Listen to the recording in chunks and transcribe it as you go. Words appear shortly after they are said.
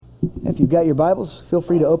If you've got your Bibles, feel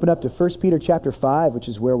free to open up to 1 Peter chapter 5, which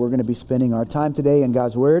is where we're going to be spending our time today in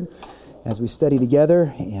God's Word as we study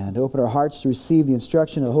together and open our hearts to receive the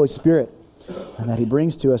instruction of the Holy Spirit and that He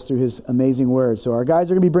brings to us through His amazing Word. So our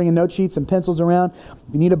guys are going to be bringing note sheets and pencils around.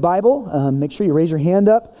 If you need a Bible, make sure you raise your hand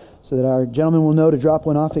up so that our gentlemen will know to drop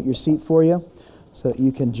one off at your seat for you so that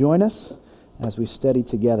you can join us as we study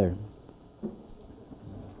together.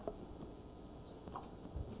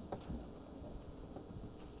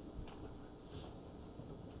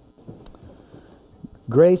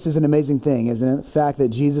 Grace is an amazing thing, isn't it? The fact that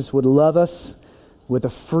Jesus would love us with a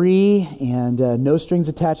free and no strings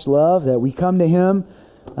attached love, that we come to Him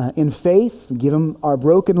in faith, give Him our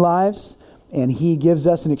broken lives, and He gives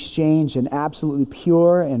us in exchange an absolutely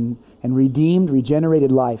pure and redeemed,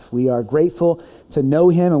 regenerated life. We are grateful to know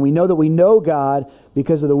Him, and we know that we know God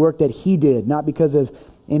because of the work that He did, not because of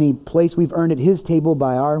any place we've earned at His table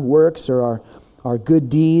by our works or our good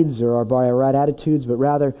deeds or by our right attitudes, but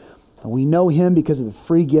rather we know Him because of the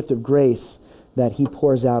free gift of grace that He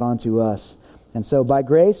pours out onto us. And so by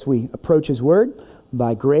grace, we approach His Word.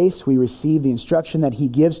 By grace, we receive the instruction that He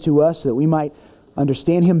gives to us so that we might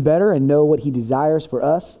understand Him better and know what He desires for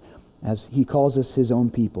us as He calls us His own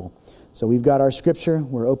people. So we've got our scripture.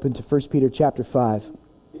 We're open to 1 Peter chapter 5.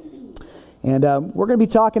 And we're going to be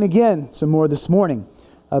talking again some more this morning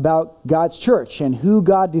about God's church and who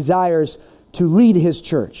God desires to lead His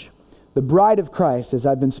church. The bride of Christ, as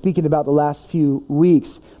I've been speaking about the last few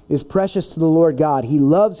weeks, is precious to the Lord God. He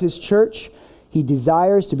loves His church. He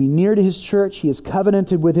desires to be near to His church. He is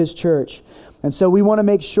covenanted with His church. And so we want to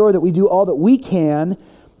make sure that we do all that we can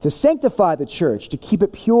to sanctify the church, to keep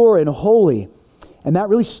it pure and holy. And that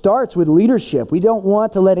really starts with leadership. We don't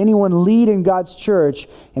want to let anyone lead in God's church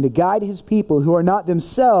and to guide His people who are not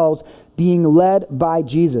themselves being led by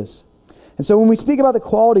Jesus. And so when we speak about the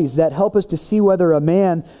qualities that help us to see whether a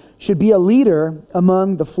man should be a leader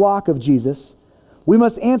among the flock of Jesus, we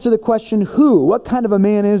must answer the question, who? What kind of a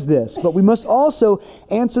man is this? But we must also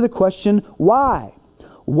answer the question, why?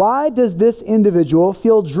 Why does this individual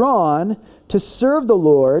feel drawn to serve the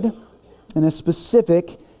Lord in a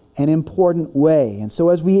specific and important way? And so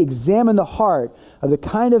as we examine the heart of the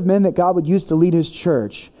kind of men that God would use to lead His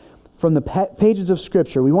church from the pages of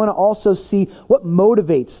Scripture, we want to also see what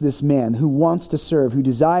motivates this man who wants to serve, who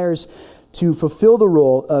desires to fulfill the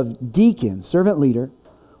role of deacon, servant leader,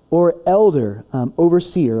 or elder,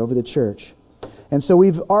 overseer over the church. And so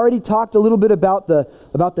we've already talked a little bit about the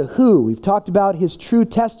who. We've talked about his true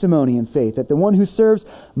testimony in faith, that the one who serves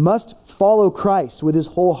must follow Christ with his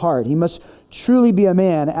whole heart. He must truly be a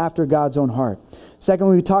man after God's own heart.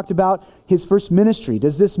 Secondly, we talked about his first ministry.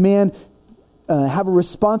 Does this man have a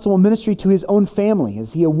responsible ministry to his own family?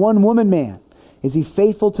 Is he a one-woman man? Is he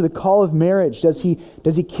faithful to the call of marriage? Does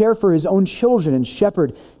he care for his own children and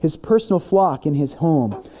shepherd his personal flock in his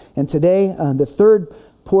home? And today, the third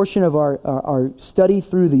portion of our study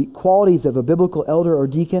through the qualities of a biblical elder or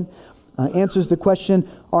deacon answers the question,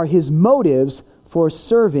 are his motives for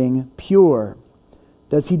serving pure?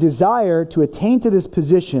 Does he desire to attain to this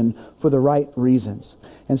position for the right reasons?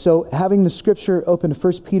 And so, having the scripture open to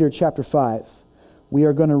 1 Peter chapter 5, we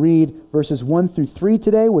are going to read verses 1 through 3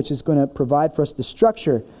 today, which is going to provide for us the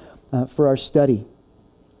structure for our study.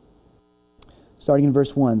 Starting in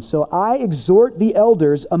verse 1. So I exhort the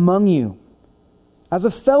elders among you, as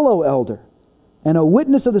a fellow elder, and a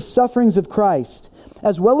witness of the sufferings of Christ,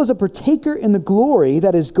 as well as a partaker in the glory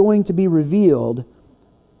that is going to be revealed,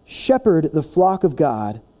 shepherd the flock of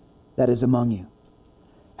God that is among you,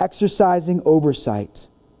 exercising oversight,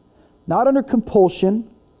 not under compulsion,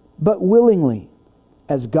 but willingly,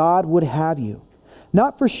 as God would have you,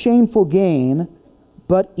 not for shameful gain,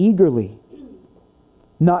 but eagerly,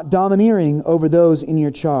 not domineering over those in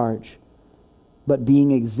your charge, but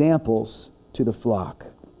being examples to the flock.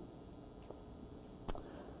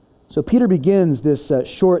 So Peter begins this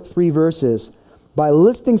short 3 verses by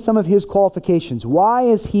listing some of his qualifications. Why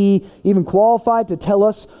is he even qualified to tell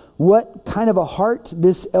us what kind of a heart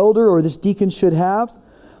this elder or this deacon should have?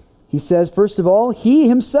 He says, first of all, he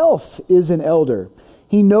himself is an elder.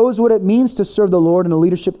 He knows what it means to serve the Lord in a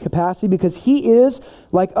leadership capacity because he is,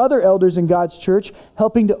 like other elders in God's church,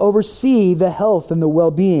 helping to oversee the health and the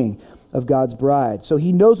well-being of God's bride. So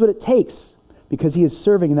he knows what it takes because he is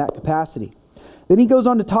serving in that capacity. Then he goes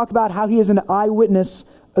on to talk about how he is an eyewitness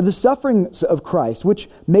of the sufferings of Christ, which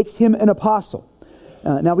makes him an apostle.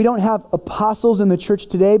 Now, we don't have apostles in the church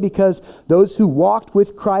today because those who walked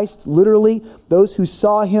with Christ, literally, those who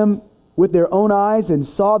saw him with their own eyes and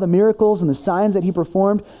saw the miracles and the signs that he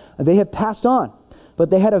performed, they have passed on. but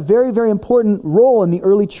they had a very, very important role in the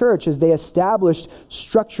early church as they established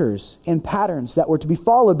structures and patterns that were to be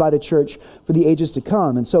followed by the church for the ages to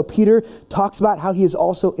come. And so Peter talks about how he is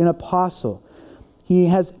also an apostle. He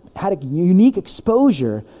has had a unique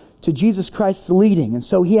exposure to Jesus Christ's leading, and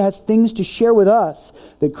so he has things to share with us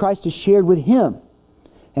that Christ has shared with him.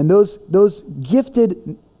 And those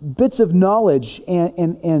gifted bits of knowledge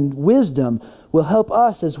and wisdom will help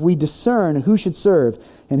us as we discern who should serve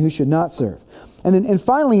and who should not serve. And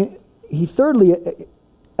finally, he thirdly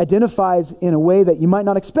identifies in a way that you might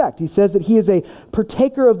not expect. He says that he is a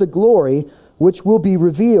partaker of the glory which will be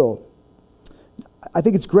revealed. I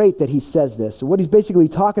think it's great that he says this. What he's basically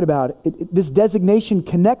talking about, this designation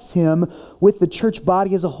connects him with the church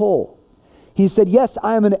body as a whole. He said, yes,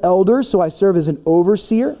 I am an elder, so I serve as an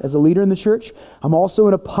overseer, as a leader in the church. I'm also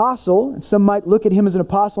an apostle, and some might look at him as an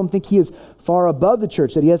apostle and think he is far above the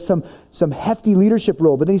church, that he has some hefty leadership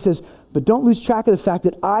role. But then he says, but don't lose track of the fact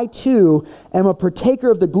that I too am a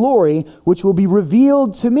partaker of the glory which will be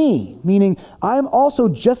revealed to me. Meaning, I am also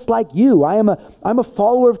just like you. I'm a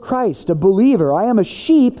follower of Christ, a believer. I am a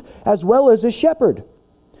sheep as well as a shepherd.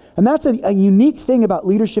 And that's a unique thing about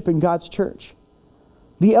leadership in God's church.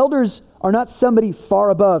 The elders are not somebody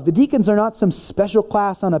far above. The deacons are not some special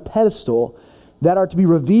class on a pedestal that are to be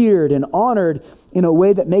revered and honored in a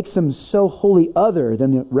way that makes them so wholly other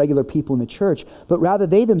than the regular people in the church, but rather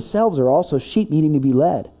they themselves are also sheep needing to be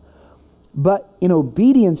led. But in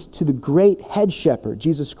obedience to the great head shepherd,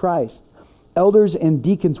 Jesus Christ, elders and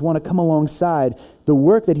deacons want to come alongside the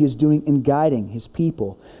work that he is doing in guiding his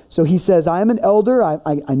people. So he says, I am an elder.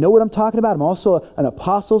 I know what I'm talking about. I'm also an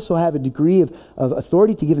apostle, so I have a degree of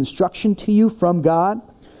authority to give instruction to you from God.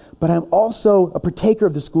 But I'm also a partaker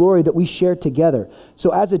of this glory that we share together.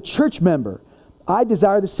 So as a church member, I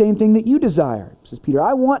desire the same thing that you desire, says Peter.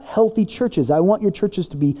 I want healthy churches. I want your churches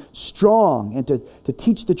to be strong and to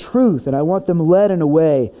teach the truth. And I want them led in a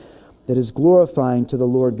way that is glorifying to the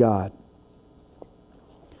Lord God.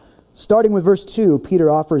 Starting with verse 2, Peter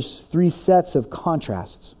offers 3 sets of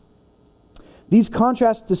contrasts. These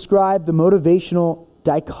contrasts describe the motivational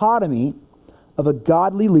dichotomy of a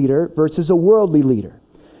godly leader versus a worldly leader.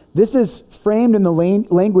 This is framed in the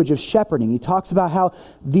language of shepherding. He talks about how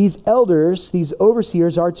these elders, these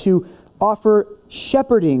overseers, are to offer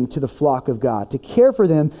shepherding to the flock of God, to care for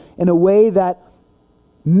them in a way that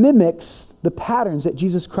mimics the patterns that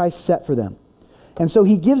Jesus Christ set for them. And so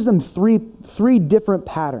he gives them three different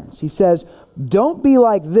patterns. He says, don't be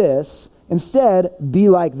like this, instead be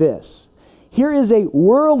like this. Here is a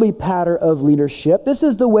worldly pattern of leadership. This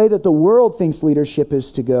is the way that the world thinks leadership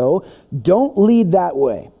is to go. Don't lead that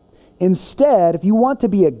way. Instead, if you want to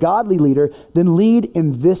be a godly leader, then lead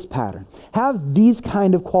in this pattern. Have these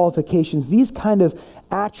kind of qualifications, these kind of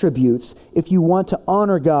attributes if you want to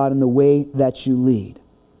honor God in the way that you lead.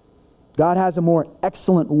 God has a more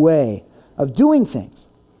excellent way of doing things,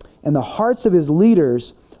 and the hearts of his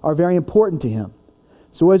leaders are very important to him.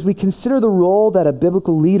 So as we consider the role that a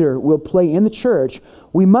biblical leader will play in the church,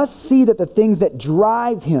 we must see that the things that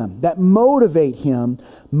drive him, that motivate him,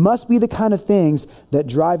 must be the kind of things that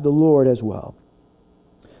drive the Lord as well.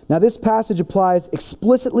 Now, this passage applies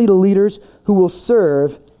explicitly to leaders who will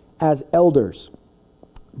serve as elders.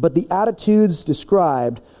 But the attitudes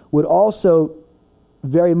described would also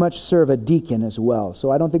very much serve a deacon as well.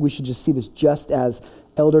 So I don't think we should just see this just as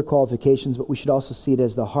elder qualifications, but we should also see it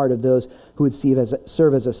as the heart of those who would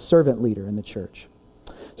serve as a servant leader in the church.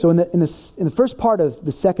 So in the first part of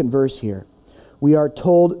the second verse here, we are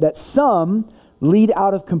told that some lead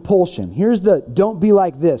out of compulsion. Here's the don't be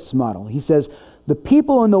like this model. He says, the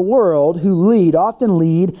people in the world who lead often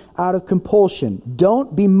lead out of compulsion.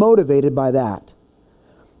 Don't be motivated by that.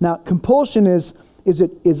 Now, compulsion is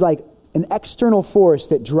like an external force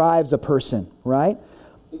that drives a person, right?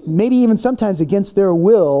 Maybe even sometimes against their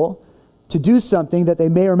will to do something that they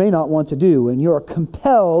may or may not want to do. And you're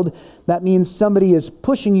compelled, that means somebody is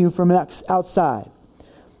pushing you from outside.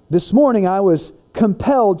 This morning I was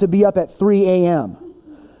compelled to be up at 3 a.m.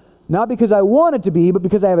 Not because I wanted to be, but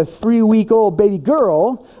because I have a 3-week-old baby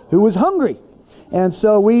girl who was hungry. And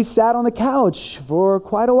so we sat on the couch for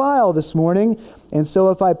quite a while this morning. And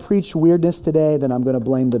so if I preach weirdness today, then I'm going to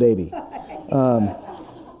blame the baby.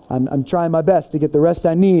 I'm trying my best to get the rest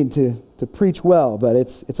I need to preach well, but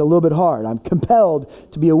it's a little bit hard. I'm compelled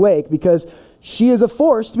to be awake because she is a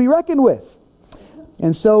force to be reckoned with.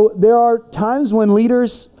 And so there are times when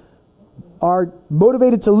leaders are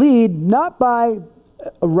motivated to lead not by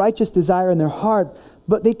a righteous desire in their heart,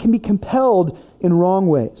 but they can be compelled in wrong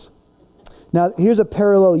ways. Now, here's a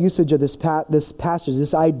parallel usage of this passage,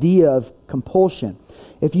 this idea of compulsion.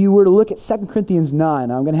 If you were to look at 2 Corinthians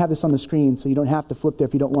 9, I'm going to have this on the screen so you don't have to flip there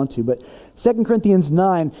if you don't want to, but 2 Corinthians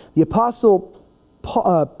 9, the Apostle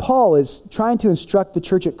Paul is trying to instruct the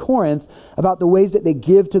church at Corinth about the ways that they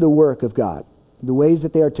give to the work of God, the ways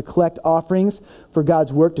that they are to collect offerings for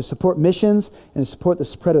God's work to support missions and to support the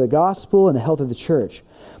spread of the gospel and the health of the church.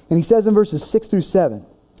 And he says in verses 6 through 7,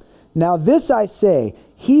 "Now this I say,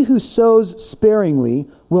 he who sows sparingly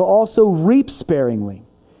will also reap sparingly,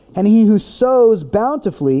 and he who sows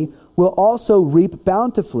bountifully will also reap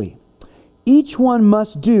bountifully. Each one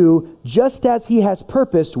must do just as he has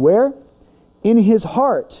purposed," where? "In his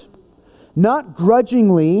heart, not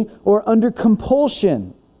grudgingly or under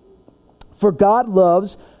compulsion. For God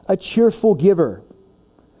loves a cheerful giver."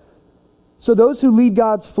 So those who lead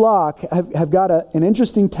God's flock have got an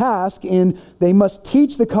interesting task in they must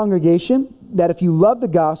teach the congregation that if you love the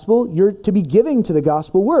gospel, you're to be giving to the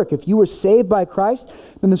gospel work. If you were saved by Christ,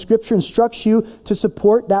 then the scripture instructs you to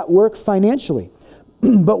support that work financially.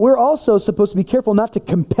 But we're also supposed to be careful not to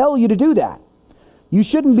compel you to do that. You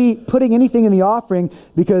shouldn't be putting anything in the offering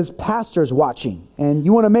because pastor's watching and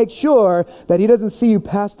you want to make sure that he doesn't see you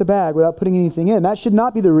pass the bag without putting anything in. That should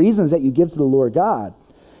not be the reasons that you give to the Lord God.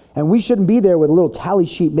 And we shouldn't be there with a little tally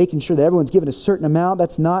sheet making sure that everyone's given a certain amount.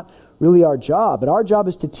 That's not really our job. But our job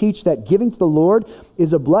is to teach that giving to the Lord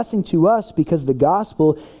is a blessing to us because the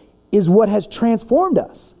gospel is what has transformed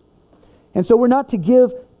us. And so we're not to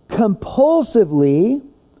give compulsively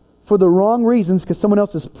for the wrong reasons because someone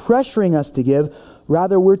else is pressuring us to give.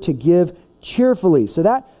 Rather, we're to give cheerfully. So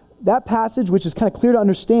that passage, which is kind of clear to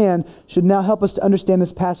understand, should now help us to understand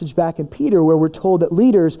this passage back in Peter, where we're told that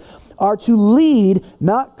leaders are to lead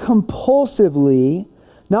not compulsively,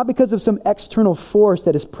 not because of some external force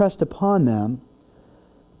that is pressed upon them,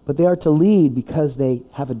 but they are to lead because they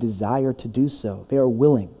have a desire to do so. They are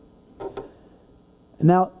willing.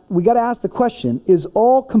 Now, we got to ask the question, is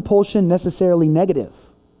all compulsion necessarily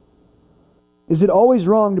negative? Is it always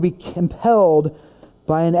wrong to be compelled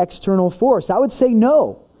by an external force? I would say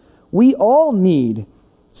no. We all need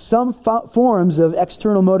some forms of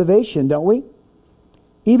external motivation, don't we?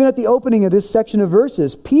 Even at the opening of this section of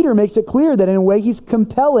verses, Peter makes it clear that in a way he's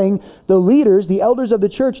compelling the leaders, the elders of the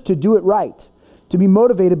church, to do it right, to be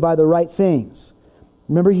motivated by the right things.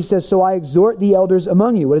 Remember, he says, "So I exhort the elders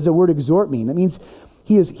among you." What does the word exhort mean? That means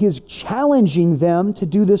he is challenging them to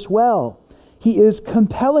do this well. He is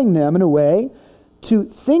compelling them in a way to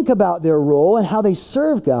think about their role and how they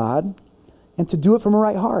serve God and to do it from a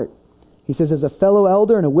right heart. He says, "As a fellow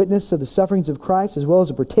elder and a witness of the sufferings of Christ, as well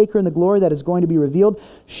as a partaker in the glory that is going to be revealed,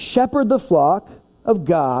 shepherd the flock of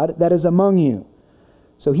God that is among you."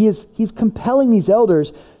 So he's compelling these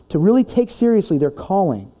elders to really take seriously their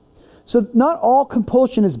calling. So not all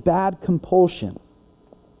compulsion is bad compulsion.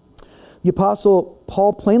 The Apostle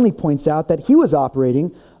Paul plainly points out that he was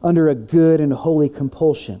operating under a good and holy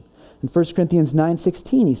compulsion. In 1 Corinthians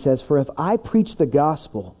 9:16, he says, "For if I preach the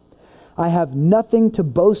gospel, I have nothing to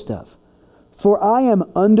boast of, for I am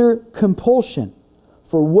under compulsion.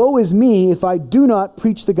 For woe is me if I do not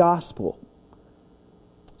preach the gospel."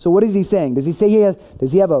 So what is he saying? Does he say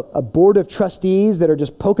does he have a board of trustees that are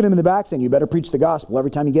just poking him in the back saying, "You better preach the gospel every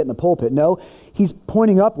time you get in the pulpit"? No, he's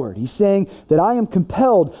pointing upward. He's saying that I am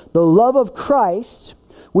compelled. The love of Christ,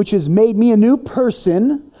 which has made me a new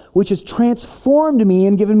person, which has transformed me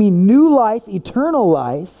and given me new life, eternal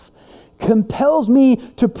life, compels me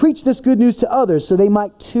to preach this good news to others so they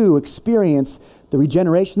might too experience the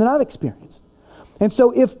regeneration that I've experienced. And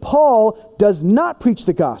so if Paul does not preach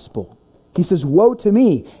the gospel, he says, "Woe to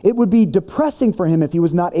me." It would be depressing for him if he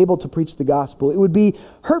was not able to preach the gospel. It would be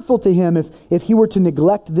hurtful to him if he were to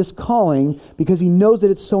neglect this calling because he knows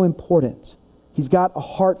that it's so important. He's got a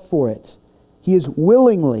heart for it. He is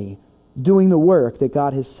willingly doing the work that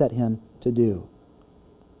God has set him to do.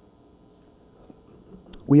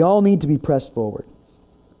 We all need to be pressed forward.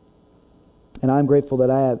 And I'm grateful that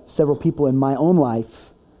I have several people in my own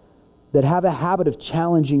life that have a habit of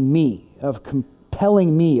challenging me, of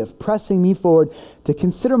compelling me, of pressing me forward to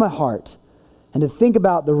consider my heart and to think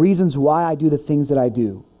about the reasons why I do the things that I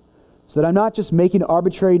do. So that I'm not just making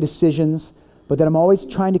arbitrary decisions, but that I'm always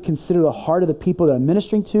trying to consider the heart of the people that I'm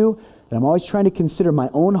ministering to, and I'm always trying to consider my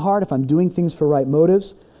own heart if I'm doing things for right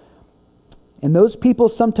motives. And those people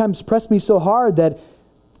sometimes press me so hard that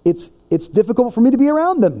it's difficult for me to be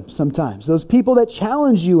around them sometimes. Those people that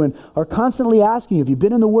challenge you and are constantly asking you, have you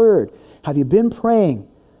been in the Word? Have you been praying?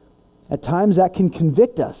 At times that can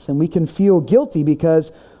convict us and we can feel guilty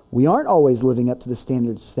because we aren't always living up to the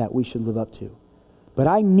standards that we should live up to. But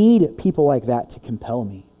I need people like that to compel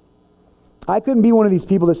me. I couldn't be one of these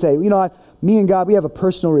people that say, me and God, we have a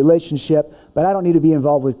personal relationship, but I don't need to be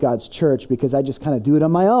involved with God's church because I just kind of do it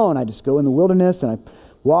on my own. I just go in the wilderness and I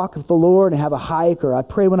walk with the Lord and have a hike, or I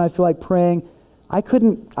pray when I feel like praying. I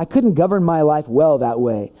couldn't govern my life well that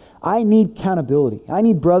way. I need accountability. I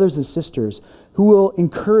need brothers and sisters who will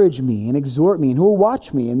encourage me and exhort me and who will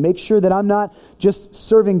watch me and make sure that I'm not just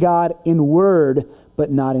serving God in word, but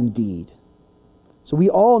not in deed. So we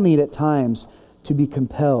all need at times to be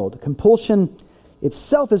compelled. Compulsion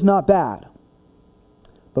itself is not bad,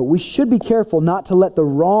 but we should be careful not to let the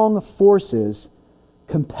wrong forces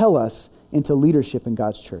compel us into leadership in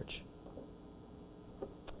God's church.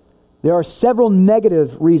 There are several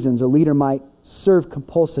negative reasons a leader might serve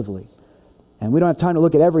compulsively. And we don't have time to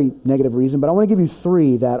look at every negative reason, but I want to give you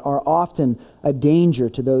 3 that are often a danger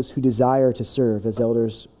to those who desire to serve as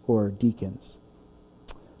elders or deacons.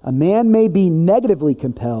 A man may be negatively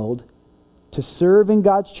compelled to serve in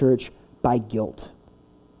God's church by guilt.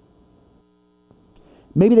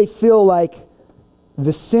 Maybe they feel like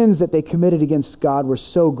the sins that they committed against God were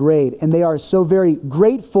so great, and they are so very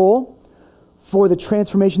grateful for the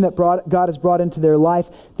transformation that God has brought into their life,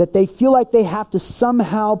 that they feel like they have to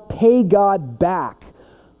somehow pay God back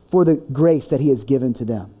for the grace that He has given to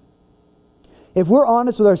them. If we're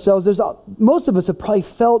honest with ourselves, most of us have probably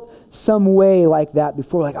felt some way like that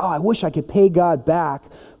before, like, oh, I wish I could pay God back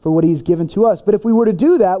for what He's given to us. But if we were to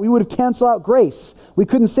do that, we would have canceled out grace. We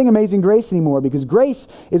couldn't sing Amazing Grace anymore because grace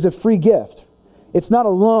is a free gift. It's not a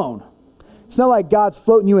loan. It's not like God's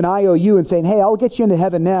floating you an IOU and saying, hey, I'll get you into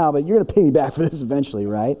heaven now, but you're going to pay me back for this eventually,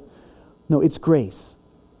 right? No, it's grace.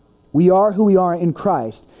 We are who we are in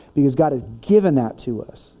Christ because God has given that to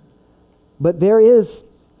us. But there is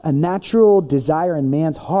a natural desire in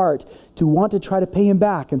man's heart to want to try to pay Him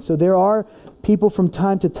back. And so there are people from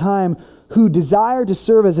time to time who desire to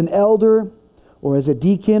serve as an elder or as a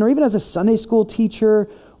deacon or even as a Sunday school teacher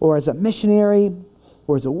or as a missionary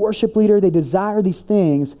or as a worship leader. They desire these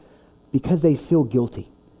things because they feel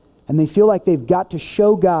guilty. And they feel like they've got to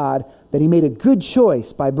show God that He made a good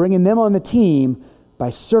choice by bringing them on the team, by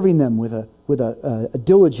serving them with a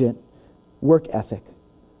diligent work ethic.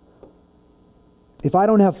 If I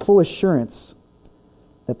don't have full assurance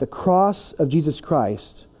that the cross of Jesus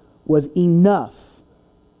Christ was enough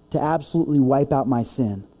to absolutely wipe out my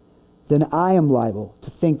sin, then I am liable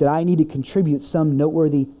to think that I need to contribute some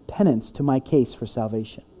noteworthy penance to my case for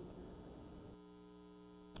salvation.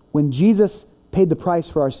 When Jesus paid the price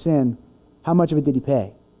for our sin, how much of it did He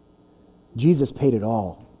pay? Jesus paid it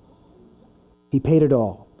all. He paid it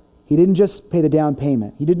all. He didn't just pay the down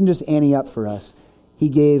payment. He didn't just ante up for us. He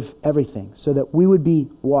gave everything so that we would be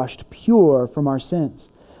washed pure from our sins.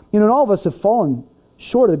 And all of us have fallen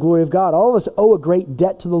short of the glory of God. All of us owe a great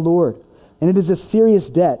debt to the Lord. And it is a serious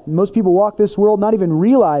debt. Most people walk this world not even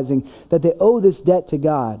realizing that they owe this debt to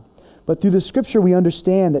God. But through the Scripture, we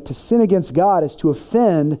understand that to sin against God is to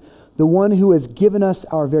offend the one who has given us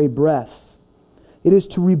our very breath. It is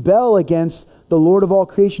to rebel against the Lord of all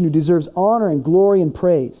creation who deserves honor and glory and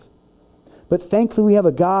praise. But thankfully, we have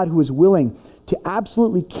a God who is willing to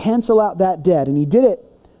absolutely cancel out that debt. And He did it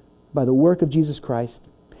by the work of Jesus Christ.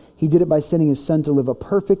 He did it by sending His Son to live a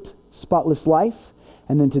perfect, spotless life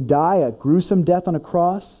and then to die a gruesome death on a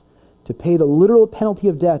cross to pay the literal penalty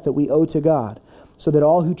of death that we owe to God, so that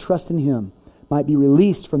all who trust in Him might be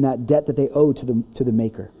released from that debt that they owe to the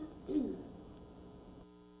Maker.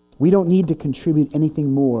 We don't need to contribute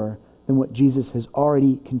anything more than what Jesus has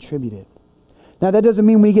already contributed. Now, that doesn't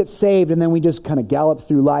mean we get saved and then we just kind of gallop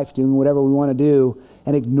through life doing whatever we want to do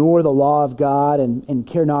and ignore the law of God and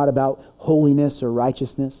care not about holiness or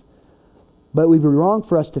righteousness. But it would be wrong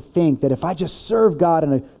for us to think that if I just serve God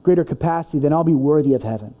in a greater capacity, then I'll be worthy of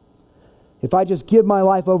heaven. If I just give my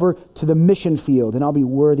life over to the mission field, then I'll be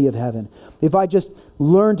worthy of heaven. If I just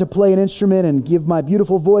learn to play an instrument and give my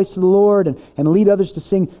beautiful voice to the Lord and lead others to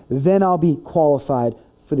sing, then I'll be qualified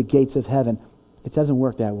for the gates of heaven. It doesn't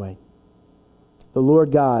work that way. The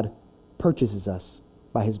Lord God purchases us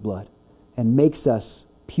by His blood and makes us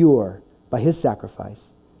pure by His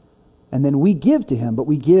sacrifice. And then we give to Him, but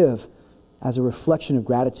we give as a reflection of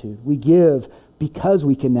gratitude. We give because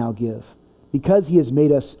we can now give, because He has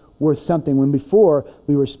made us worth something when before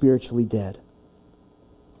we were spiritually dead.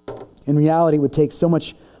 In reality, it would take so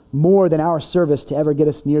much more than our service to ever get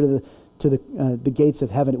us near to the gates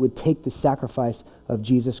of heaven. It would take the sacrifice of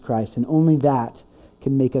Jesus Christ, and only that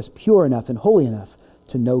can make us pure enough and holy enough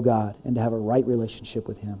to know God and to have a right relationship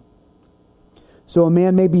with Him. So a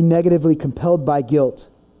man may be negatively compelled by guilt.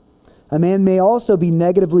 A man may also be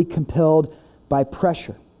negatively compelled by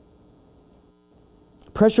pressure.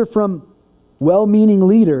 Pressure from well-meaning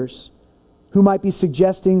leaders who might be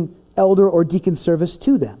suggesting elder or deacon service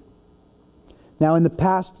to them. Now, in the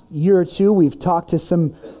past year or two, we've talked to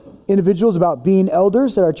some individuals about being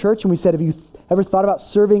elders at our church, and we said, have you ever thought about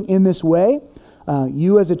serving in this way?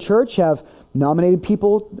 You as a church have nominated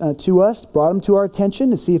people to us, brought them to our attention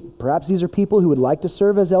to see if perhaps these are people who would like to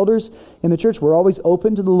serve as elders in the church. We're always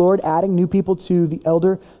open to the Lord adding new people to the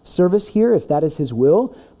elder service here if that is His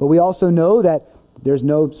will. But we also know that there's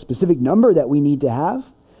no specific number that we need to have.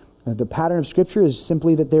 The pattern of Scripture is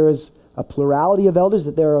simply that there is a plurality of elders,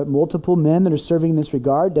 that there are multiple men that are serving in this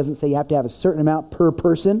regard. It doesn't say you have to have a certain amount per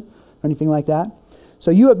person or anything like that.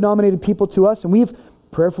 So you have nominated people to us, and we've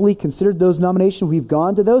prayerfully considered those nominations. We've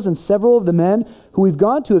gone to those, and several of the men who we've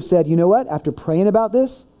gone to have said, you know what, after praying about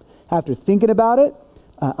this, after thinking about it,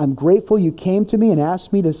 I'm grateful you came to me and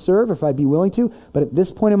asked me to serve if I'd be willing to, but at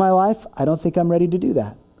this point in my life, I don't think I'm ready to do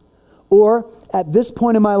that. Or at this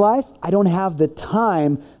point in my life, I don't have the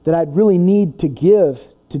time that I'd really need to give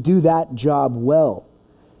to do that job well.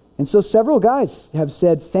 And so several guys have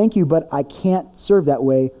said, thank you, but I can't serve that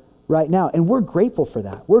way right now. And we're grateful for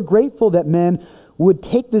that. We're grateful that men would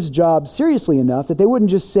take this job seriously enough that they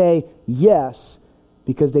wouldn't just say yes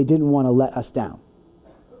because they didn't want to let us down,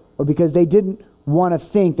 or because they didn't want to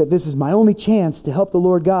think that this is my only chance to help the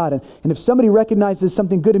Lord God. And if somebody recognizes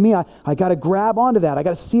something good in me, I got to grab onto that. I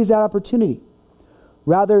got to seize that opportunity.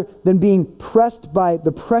 Rather than being pressed by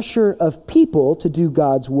the pressure of people to do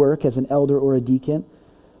God's work as an elder or a deacon,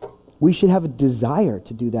 we should have a desire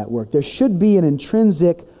to do that work. There should be an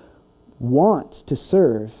intrinsic want to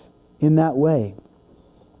serve in that way.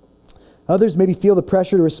 Others maybe feel the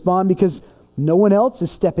pressure to respond because no one else is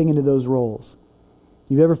stepping into those roles.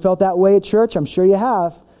 You've ever felt that way at church? I'm sure you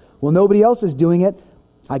have. Well, nobody else is doing it.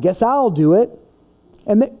 I guess I'll do it.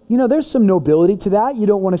 And there's some nobility to that. You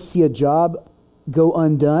don't want to see a job go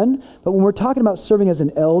undone. But when we're talking about serving as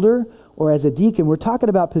an elder or as a deacon, we're talking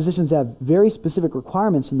about positions that have very specific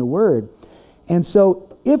requirements in the Word. And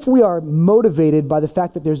so if we are motivated by the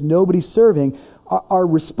fact that there's nobody serving, our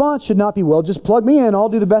response should not be, well, just plug me in, I'll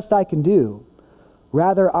do the best I can do.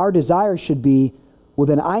 Rather, our desire should be, well,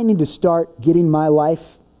 then I need to start getting my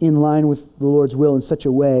life in line with the Lord's will in such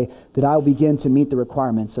a way that I'll begin to meet the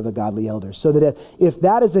requirements of a godly elder. So that if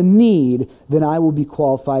that is a need, then I will be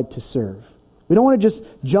qualified to serve. We don't want to just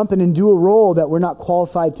jump in and do a role that we're not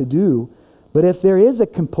qualified to do. But if there is a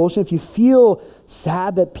compulsion, if you feel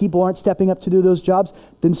sad that people aren't stepping up to do those jobs,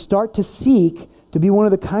 then start to seek to be one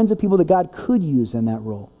of the kinds of people that God could use in that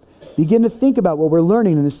role. Begin to think about what we're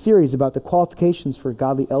learning in this series about the qualifications for a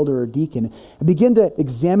godly elder or deacon, and begin to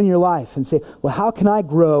examine your life and say, well, how can I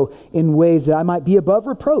grow in ways that I might be above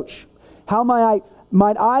reproach? How might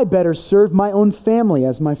I better serve my own family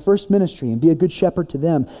as my first ministry and be a good shepherd to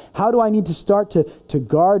them? How do I need to start to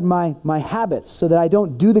guard my habits so that I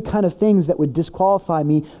don't do the kind of things that would disqualify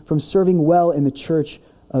me from serving well in the church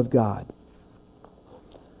of God?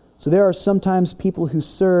 So there are sometimes people who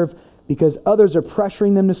serve because others are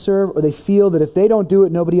pressuring them to serve, or they feel that if they don't do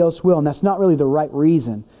it, nobody else will. And that's not really the right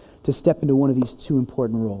reason to step into one of these two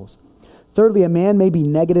important roles. Thirdly, a man may be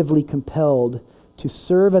negatively compelled to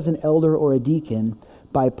serve as an elder or a deacon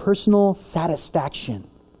by personal satisfaction.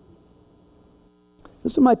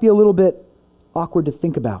 This one might be a little bit awkward to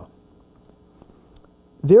think about.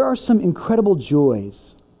 There are some incredible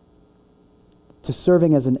joys to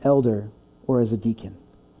serving as an elder or as a deacon.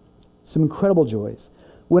 Some incredible joys.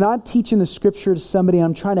 When I'm teaching the Scripture to somebody,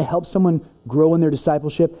 I'm trying to help someone grow in their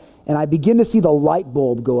discipleship, and I begin to see the light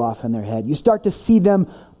bulb go off in their head. You start to see them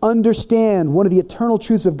understand one of the eternal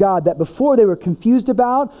truths of God that before they were confused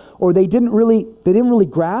about, or they didn't really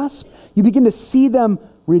grasp. You begin to see them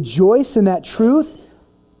rejoice in that truth.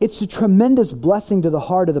 It's a tremendous blessing to the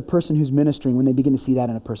heart of the person who's ministering when they begin to see that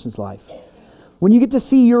in a person's life. When you get to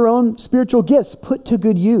see your own spiritual gifts put to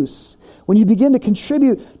good use, when you begin to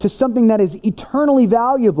contribute to something that is eternally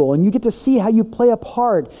valuable, and you get to see how you play a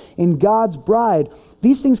part in God's bride,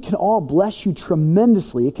 these things can all bless you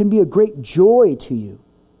tremendously. It can be a great joy to you.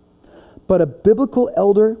 But a biblical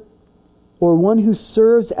elder, or one who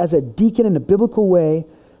serves as a deacon in a biblical way,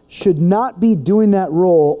 should not be doing that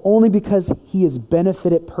role only because he is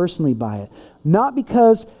benefited personally by it, not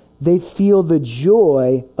because they feel the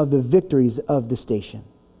joy of the victories of the station.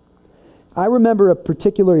 I remember a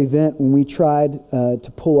particular event when we tried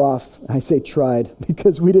to pull off, I say tried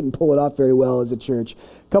because we didn't pull it off very well as a church,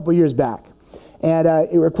 a couple years back. And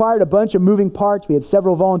it required a bunch of moving parts. We had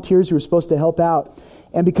several volunteers who were supposed to help out.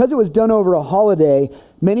 And because it was done over a holiday,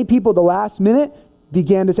 many people at the last minute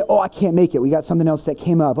began to say, oh, I can't make it. We got something else that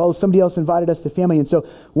came up. Oh, somebody else invited us to family. And so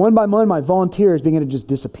one by one, my volunteers began to just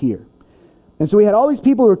disappear. And so we had all these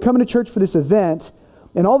people who were coming to church for this event,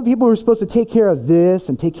 and all the people who were supposed to take care of this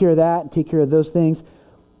and take care of that and take care of those things,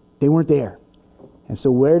 they weren't there. And so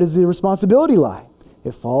where does the responsibility lie?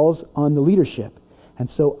 It falls on the leadership. And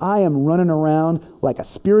so I am running around like a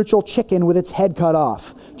spiritual chicken with its head cut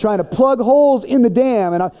off, trying to plug holes in the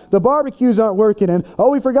dam, and the barbecues aren't working, and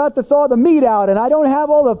we forgot to thaw the meat out, and I don't have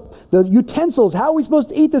all the utensils. How are we supposed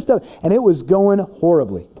to eat this stuff? And it was going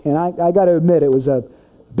horribly. And I got to admit, it was a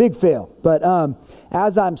big fail. But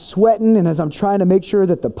as I'm sweating and as I'm trying to make sure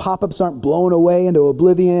that the pop-ups aren't blown away into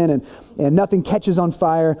oblivion and nothing catches on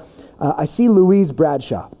fire, I see Louise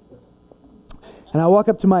Bradshaw. And I walk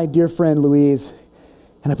up to my dear friend Louise,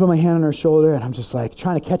 and I put my hand on her shoulder, and I'm just like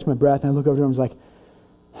trying to catch my breath. And I look over to her and I was like,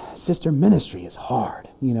 sister, ministry is hard,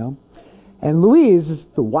 you know. And Louise is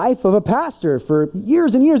the wife of a pastor for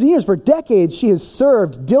years and years and years. For decades, she has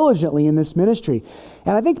served diligently in this ministry.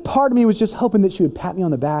 And I think part of me was just hoping that she would pat me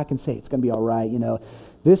on the back and say, it's going to be all right, you know.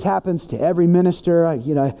 This happens to every minister.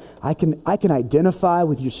 I can identify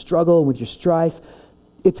with your struggle, with your strife.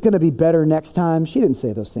 It's going to be better next time. She didn't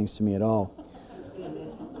say those things to me at all.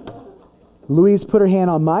 Louise put her hand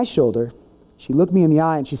on my shoulder. She looked me in the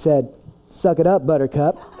eye and she said, suck it up,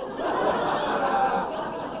 Buttercup.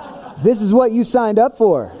 This is what you signed up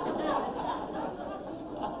for.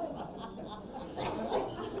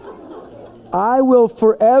 I will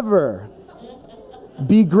forever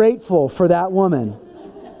be grateful for that woman.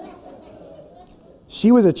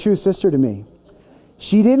 She was a true sister to me.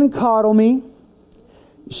 She didn't coddle me.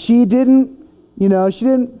 She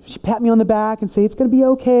pat me on the back and say, it's going to be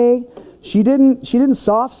okay. She didn't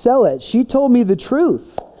soft sell it. She told me the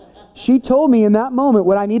truth. She told me in that moment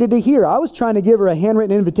what I needed to hear. I was trying to give her a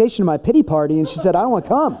handwritten invitation to my pity party, and she said, I don't want to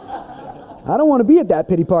come. I don't want to be at that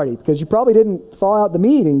pity party because you probably didn't thaw out the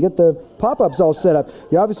meat and get the pop-ups all set up.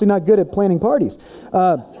 You're obviously not good at planning parties.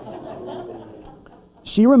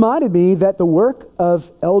 She reminded me that the work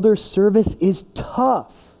of elder service is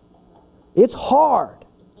tough. It's hard.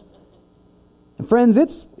 And friends, it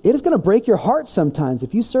is going to break your heart sometimes.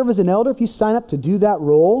 If you serve as an elder, if you sign up to do that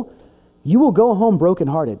role, you will go home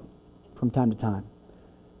brokenhearted from time to time.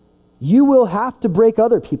 You will have to break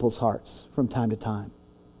other people's hearts from time to time.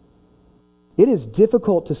 It is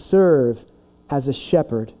difficult to serve as a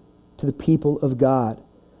shepherd to the people of God.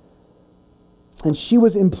 And she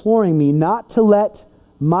was imploring me not to let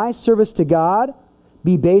my service to God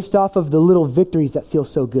be based off of the little victories that feel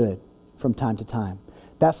so good from time to time.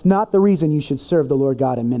 That's not the reason you should serve the Lord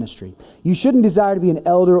God in ministry. You shouldn't desire to be an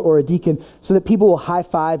elder or a deacon so that people will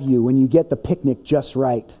high-five you when you get the picnic just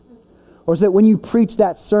right. Or so that when you preach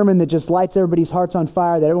that sermon that just lights everybody's hearts on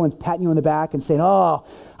fire, that everyone's patting you on the back and saying, oh,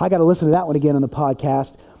 I got to listen to that one again on the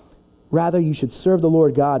podcast. Rather, you should serve the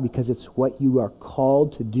Lord God because it's what you are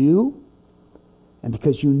called to do and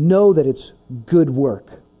because you know that it's good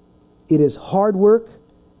work. It is hard work.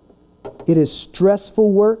 It is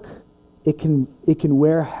stressful work. It can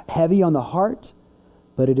wear heavy on the heart,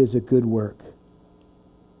 but it is a good work.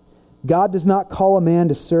 God does not call a man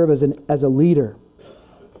to serve as a leader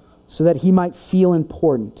so that he might feel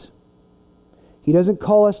important. He doesn't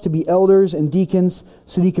call us to be elders and deacons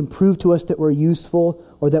so that he can prove to us that we're useful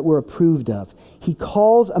or that we're approved of. He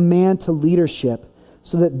calls a man to leadership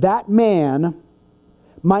so that that man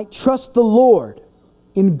might trust the Lord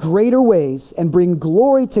in greater ways and bring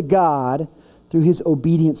glory to God through his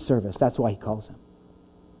obedient service. That's why he calls him.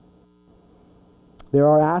 There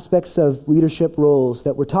are aspects of leadership roles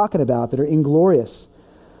that we're talking about that are inglorious.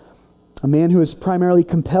 A man who is primarily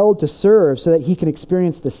compelled to serve so that he can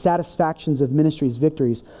experience the satisfactions of ministry's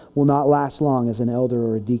victories will not last long as an elder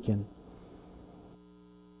or a deacon.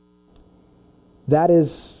 That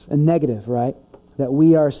is a negative, right? That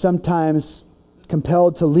we are sometimes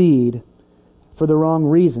compelled to lead for the wrong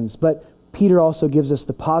reasons. But Peter also gives us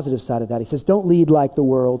the positive side of that. He says, don't lead like the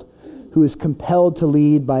world, who is compelled to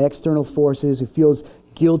lead by external forces, who feels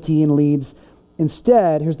guilty and leads.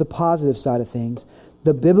 Instead, here's the positive side of things.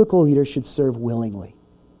 The biblical leader should serve willingly.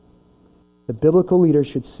 The biblical leader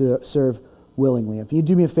should serve willingly. If you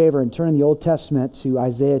do me a favor and turn in the Old Testament to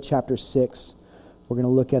Isaiah chapter 6, we're going to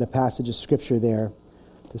look at a passage of Scripture there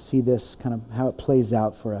to see this kind of how it plays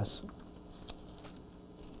out for us.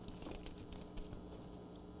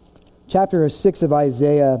 Chapter 6 of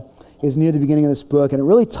Isaiah is near the beginning of this book, and it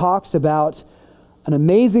really talks about an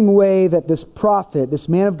amazing way that this prophet, this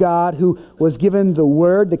man of God who was given the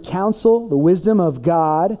word, the counsel, the wisdom of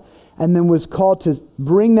God, and then was called to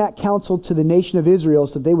bring that counsel to the nation of Israel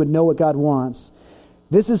so that they would know what God wants.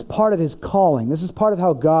 This is part of his calling. This is part of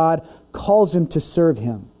how God calls him to serve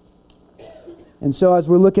him. And so as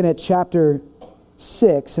we're looking at chapter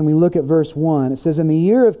 6 and we look at verse 1, it says, in the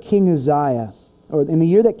year of King Uzziah, or in the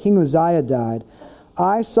year that King Uzziah died,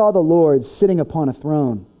 I saw the Lord sitting upon a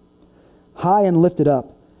throne, high and lifted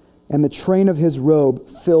up, and the train of his robe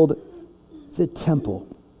filled the temple.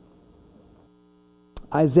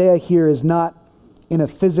 Isaiah here is not in a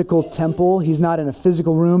physical temple. He's not in a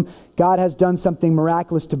physical room. God has done something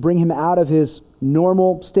miraculous to bring him out of his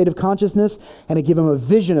normal state of consciousness and to give him a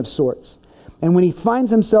vision of sorts. And when he finds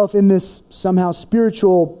himself in this somehow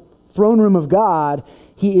spiritual throne room of God,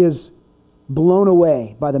 he is blown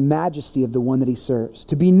away by the majesty of the one that he serves.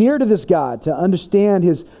 To be near to this God, to understand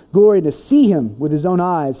his glory, to see him with his own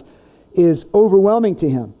eyes is overwhelming to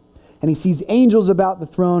him. And he sees angels about the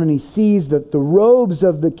throne, and he sees the robes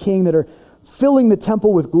of the king that are filling the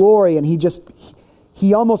temple with glory, and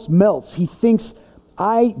he almost melts. He thinks,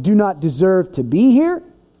 I do not deserve to be here.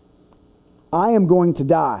 I am going to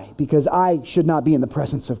die because I should not be in the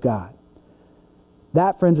presence of God.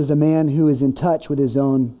 That, friends, is a man who is in touch with his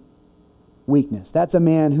own weakness. That's a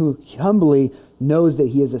man who humbly knows that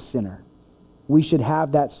he is a sinner. We should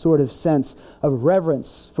have that sort of sense of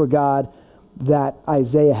reverence for God that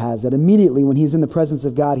Isaiah has, that immediately when he's in the presence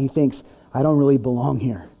of God, he thinks, I don't really belong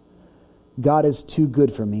here. God is too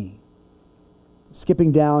good for me.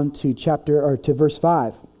 Skipping down to verse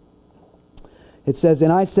 5. It says,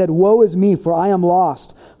 And I said, Woe is me, for I am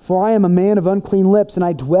lost, for I am a man of unclean lips, and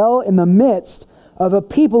I dwell in the midst of a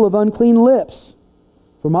people of unclean lips.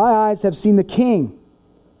 For my eyes have seen the King,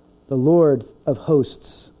 the Lord of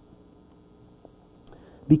hosts.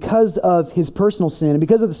 Because of his personal sin, and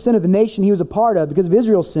because of the sin of the nation he was a part of, because of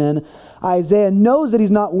Israel's sin, Isaiah knows that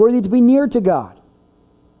he's not worthy to be near to God,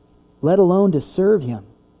 let alone to serve him.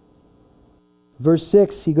 Verse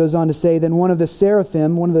 6, he goes on to say, Then one of the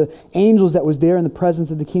seraphim, one of the angels that was there in the presence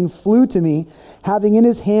of the king, flew to me, having in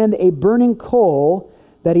his hand a burning coal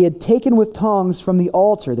that he had taken with tongs from the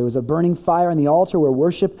altar. There was a burning fire on the altar where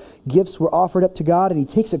worship gifts were offered up to God, and he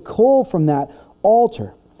takes a coal from that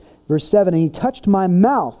altar. Verse 7, And he touched my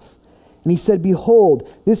mouth, and he said, Behold,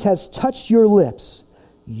 this has touched your lips.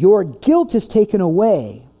 Your guilt is taken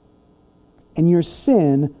away, and your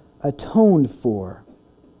sin atoned for.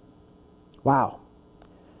 Wow.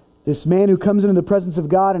 This man who comes into the presence of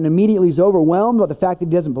God and immediately is overwhelmed by the fact that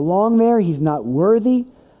he doesn't belong there, he's not worthy,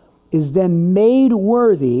 is then made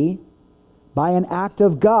worthy by an act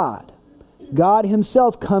of God. God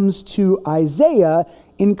himself comes to Isaiah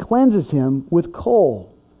and cleanses him with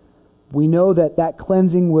coal. We know that that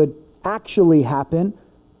cleansing would actually happen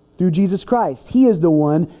through Jesus Christ. He is the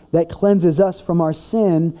one that cleanses us from our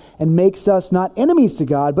sin and makes us not enemies to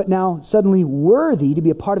God, but now suddenly worthy to be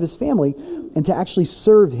a part of his family and to actually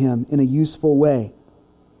serve him in a useful way.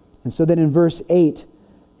 And so then in verse 8, it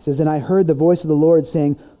says, And I heard the voice of the Lord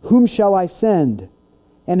saying, Whom shall I send?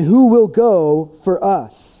 And who will go for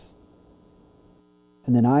us?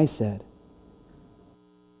 And then I said,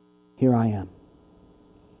 Here I am.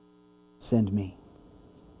 Send me.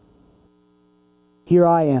 Here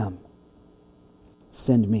I am.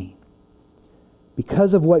 Send me.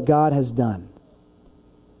 Because of what God has done,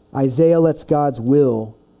 Isaiah lets God's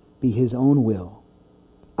will be his own will.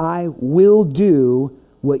 I will do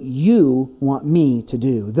what you want me to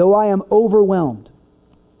do, though I am overwhelmed.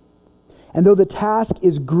 And though the task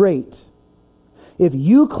is great, if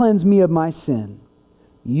you cleanse me of my sin,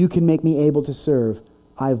 you can make me able to serve.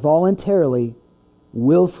 I voluntarily,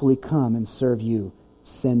 willfully come and serve you.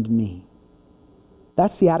 Send me.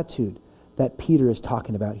 That's the attitude that Peter is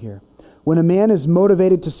talking about here. When a man is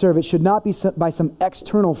motivated to serve, it should not be by some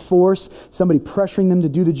external force, somebody pressuring them to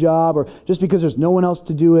do the job, or just because there's no one else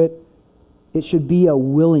to do it. It should be a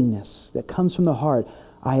willingness that comes from the heart.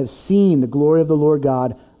 I have seen the glory of the Lord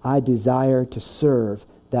God. I desire to serve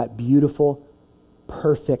that beautiful,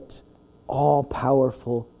 perfect,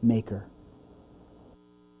 all-powerful Maker.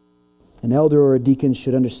 An elder or a deacon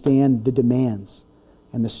should understand the demands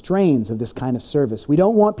and the strains of this kind of service. We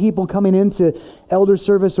don't want people coming into elder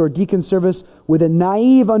service or deacon service with a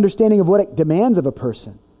naive understanding of what it demands of a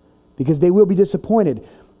person, because they will be disappointed.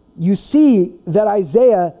 You see that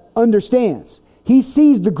Isaiah understands. He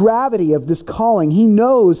sees the gravity of this calling. He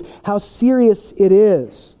knows how serious it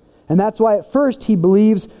is. And that's why at first he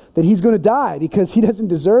believes that he's going to die because he doesn't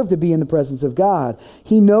deserve to be in the presence of God.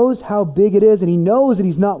 He knows how big it is, and he knows that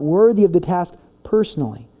he's not worthy of the task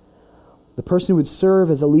personally. The person who would serve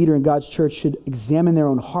as a leader in God's church should examine their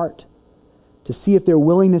own heart to see if their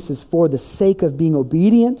willingness is for the sake of being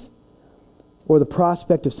obedient or the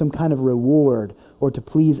prospect of some kind of reward or to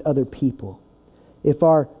please other people. If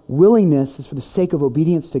our willingness is for the sake of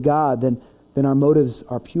obedience to God, then our motives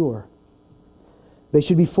are pure. They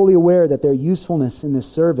should be fully aware that their usefulness in this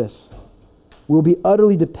service will be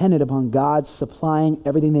utterly dependent upon God supplying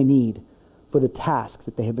everything they need for the task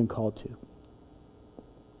that they have been called to.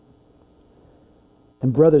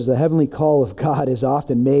 And brothers, the heavenly call of God is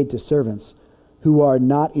often made to servants who are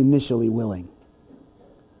not initially willing.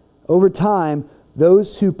 Over time,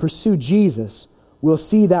 those who pursue Jesus will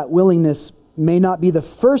see that willingness may not be the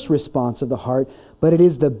first response of the heart, but it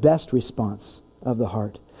is the best response of the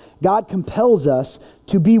heart. God compels us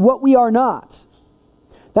to be what we are not.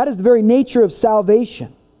 That is the very nature of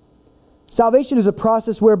salvation. Salvation is a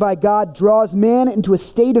process whereby God draws man into a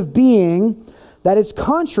state of being that is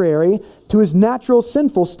contrary to his natural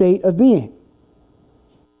sinful state of being.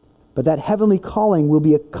 But that heavenly calling will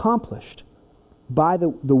be accomplished by the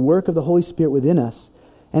work of the Holy Spirit within us,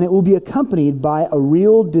 and it will be accompanied by a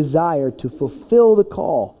real desire to fulfill the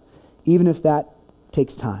call, even if that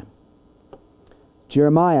takes time.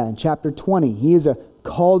 Jeremiah in chapter 20, he is a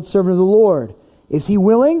called servant of the Lord. Is he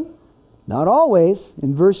willing? Not always.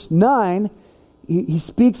 In verse 9, he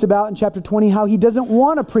speaks about in chapter 20 how he doesn't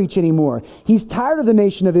want to preach anymore. He's tired of the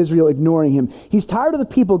nation of Israel ignoring him. He's tired of the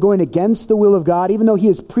people going against the will of God, even though he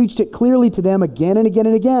has preached it clearly to them again and again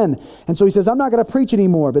and again. And so he says, I'm not going to preach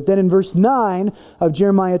anymore. But then in verse 9 of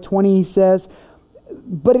Jeremiah 20, he says,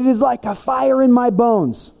 but it is like a fire in my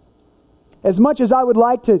bones. As much as I would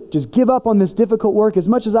like to just give up on this difficult work, as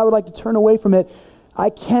much as I would like to turn away from it, I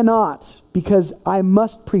cannot, because I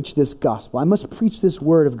must preach this gospel. I must preach this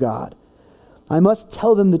word of God. I must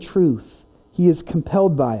tell them the truth. He is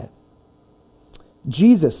compelled by it.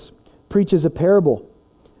 Jesus preaches a parable.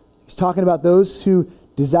 He's talking about those who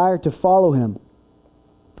desire to follow him.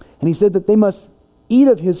 And he said that they must eat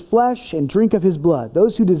of his flesh and drink of his blood.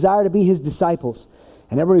 Those who desire to be his disciples.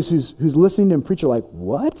 And everybody who's listening to him preach are like,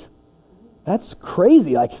 what? That's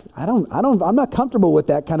crazy. Like, I'm not comfortable with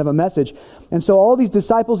that kind of a message. And so all these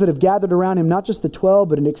disciples that have gathered around him, not just the 12,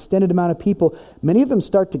 but an extended amount of people, many of them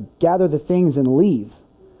start to gather the things and leave.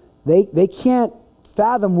 They can't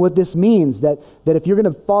fathom what this means, that if you're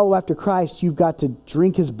going to follow after Christ, you've got to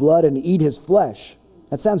drink his blood and eat his flesh.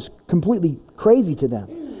 That sounds completely crazy to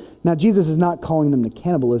them. Now, Jesus is not calling them to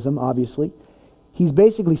cannibalism, obviously. He's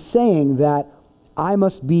basically saying that I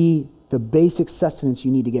must be the basic sustenance you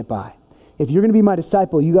need to get by. If you're going to be my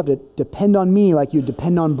disciple, you have to depend on me like you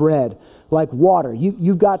depend on bread, like water.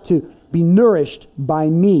 You've got to be nourished by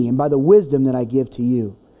me and by the wisdom that I give to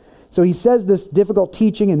you. So he says this difficult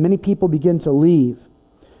teaching, and many people begin to leave.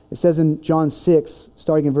 It says in John 6,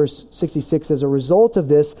 starting in verse 66, as a result of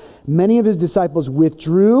this, many of his disciples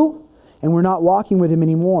withdrew and were not walking with him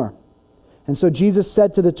anymore. And so Jesus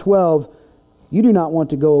said to the 12, you do not want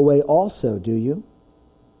to go away also, do you?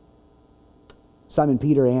 Simon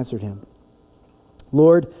Peter answered him,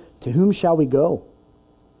 Lord, to whom shall we go?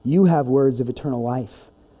 You have words of eternal life.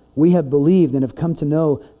 We have believed and have come to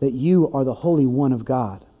know that you are the Holy One of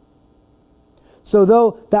God. So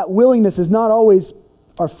though that willingness is not always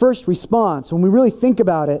our first response, when we really think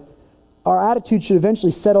about it, our attitude should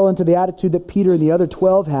eventually settle into the attitude that Peter and the other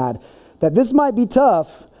 12 had, that this might be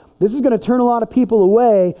tough, this is going to turn a lot of people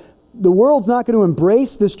away, the world's not going to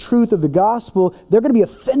embrace this truth of the gospel, they're going to be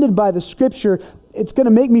offended by the scripture, it's going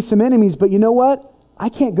to make me some enemies, but you know what? I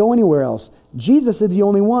can't go anywhere else. Jesus is the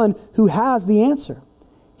only one who has the answer.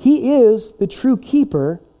 He is the true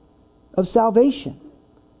keeper of salvation.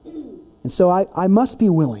 And so I must be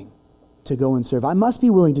willing to go and serve. I must be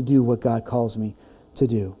willing to do what God calls me to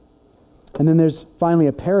do. And then there's finally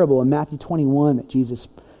a parable in Matthew 21 that Jesus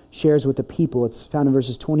shares with the people. It's found in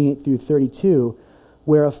verses 28 through 32,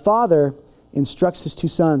 where a father instructs his two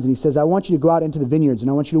sons, and he says, I want you to go out into the vineyards, and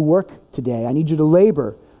I want you to work today. I need you to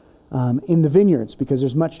labor in the vineyards, because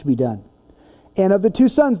there's much to be done. And of the two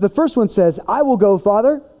sons, the first one says, I will go,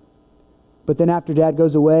 Father. But then after dad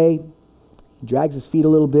goes away, he drags his feet a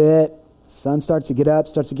little bit. The son starts to get up,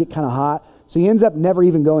 starts to get kind of hot. So he ends up never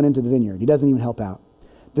even going into the vineyard. He doesn't even help out.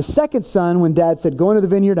 The second son, when dad said, go into the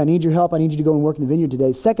vineyard, I need your help, I need you to go and work in the vineyard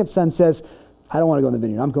today. Second son says, I don't want to go in the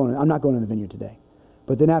vineyard. I'm not going in the vineyard today.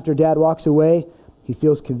 But then after dad walks away, he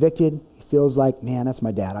feels convicted. Feels like, man, that's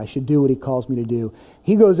my dad. I should do what he calls me to do.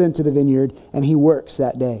 He goes into the vineyard and he works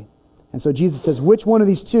that day. And so Jesus says, which one of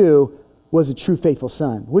these two was a true faithful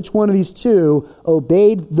son? Which one of these two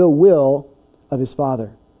obeyed the will of his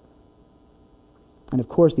father? And of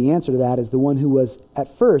course, the answer to that is the one who was at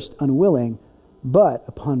first unwilling, but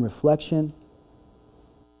upon reflection,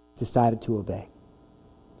 decided to obey.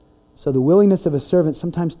 So the willingness of a servant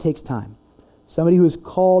sometimes takes time. Somebody who is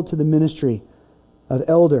called to the ministry of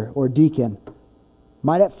elder or deacon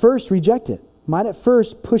might at first reject it, might at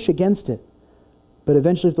first push against it, but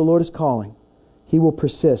eventually if the Lord is calling, he will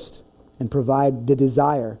persist and provide the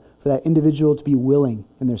desire for that individual to be willing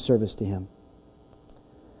in their service to him.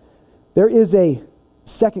 There is a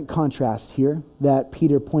second contrast here that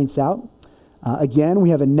Peter points out. Again,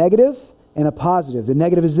 we have a negative and a positive. The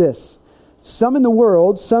negative is this. Some in the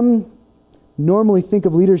world, some normally think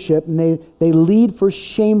of leadership and they lead for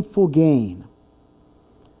shameful gain.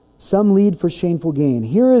 Some lead for shameful gain.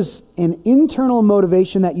 Here is an internal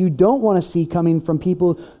motivation that you don't want to see coming from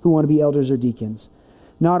people who want to be elders or deacons.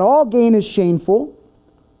 Not all gain is shameful,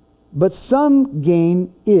 but some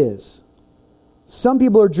gain is. Some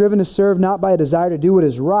people are driven to serve not by a desire to do what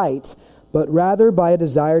is right, but rather by a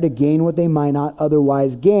desire to gain what they might not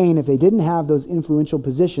otherwise gain if they didn't have those influential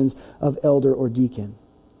positions of elder or deacon.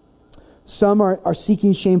 Some are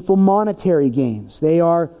seeking shameful monetary gains. They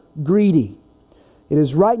are greedy. It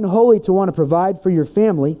is right and holy to want to provide for your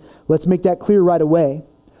family. Let's make that clear right away.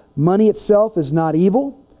 Money itself is not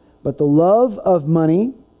evil, but the love of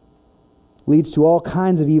money leads to all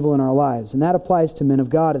kinds of evil in our lives. And that applies to men of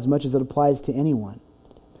God as much as it applies to anyone.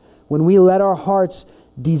 When we let our hearts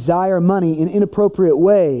desire money in inappropriate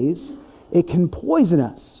ways, it can poison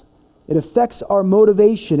us. It affects our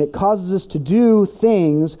motivation. It causes us to do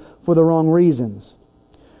things for the wrong reasons.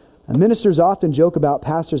 Ministers often joke about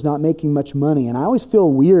pastors not making much money, and I always feel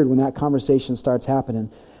weird when that conversation starts happening,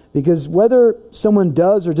 because whether someone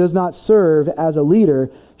does or does not serve as a leader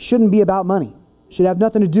shouldn't be about money. It should have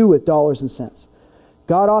nothing to do with dollars and cents.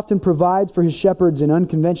 God often provides for his shepherds in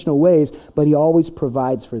unconventional ways, but he always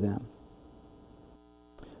provides for them.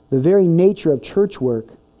 The very nature of church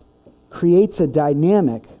work creates a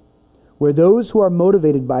dynamic where those who are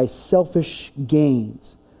motivated by selfish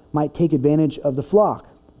gains might take advantage of the flock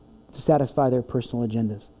to satisfy their personal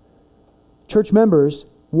agendas. Church members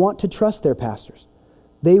want to trust their pastors.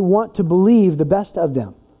 They want to believe the best of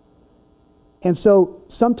them. And so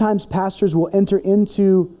sometimes pastors will enter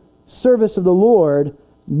into service of the Lord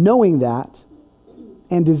knowing that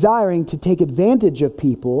and desiring to take advantage of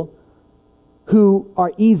people who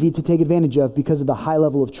are easy to take advantage of because of the high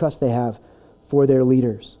level of trust they have for their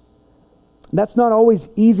leaders. That's not always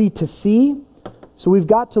easy to see. So we've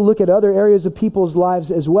got to look at other areas of people's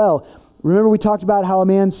lives as well. Remember, we talked about how a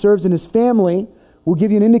man serves in his family will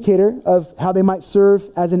give you an indicator of how they might serve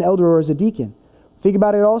as an elder or as a deacon. Think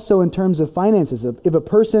about it also in terms of finances. If a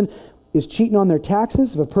person is cheating on their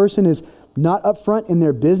taxes, if a person is not upfront in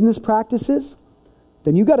their business practices,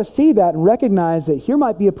 then you got to see that and recognize that here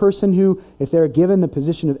might be a person who, if they're given the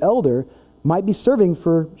position of elder, might be serving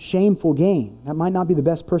for shameful gain. That might not be the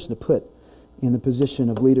best person to put in the position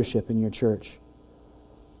of leadership in your church.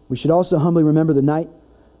 We should also humbly remember the night,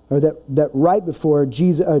 or that right before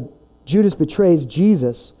Judas betrays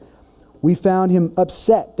Jesus, we found him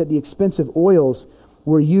upset that the expensive oils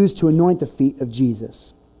were used to anoint the feet of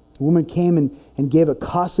Jesus. A woman came and gave a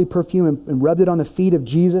costly perfume and rubbed it on the feet of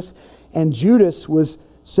Jesus. And Judas was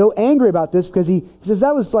so angry about this because he says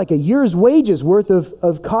that was like a year's wages worth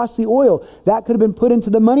of costly oil. That could have been put into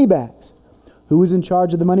the money bags. Who was in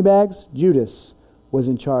charge of the money bags? Judas was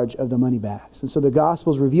in charge of the money bags. And so the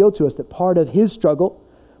Gospels reveal to us that part of his struggle,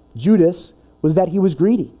 Judas, was that he was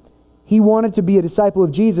greedy. He wanted to be a disciple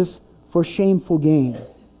of Jesus for shameful gain.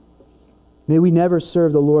 May we never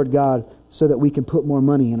serve the Lord God so that we can put more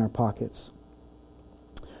money in our pockets.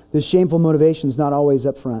 This shameful motivation is not always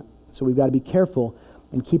up front. So we've got to be careful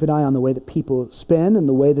and keep an eye on the way that people spend and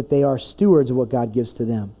the way that they are stewards of what God gives to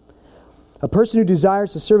them. A person who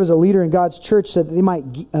desires to serve as a leader in God's church so that they might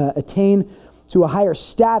attain to a higher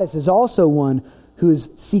status is also one who is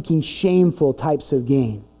seeking shameful types of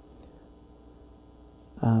gain.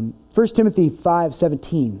 1 Timothy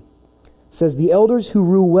 5:17 says, "The elders who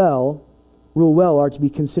rule well are to be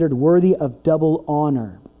considered worthy of double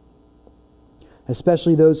honor,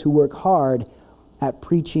 especially those who work hard at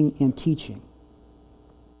preaching and teaching."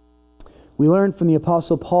 We learn from the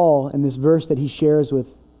Apostle Paul in this verse that he shares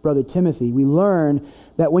with Brother Timothy, we learn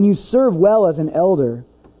that when you serve well as an elder,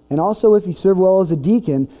 and also if you serve well as a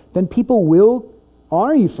deacon, then people will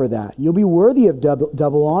honor you for that. You'll be worthy of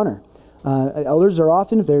double honor. Elders are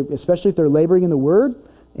often, especially if they're laboring in the Word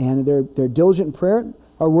and they're diligent in prayer,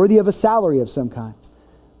 are worthy of a salary of some kind.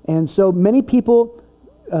 And so many people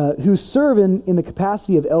who serve in the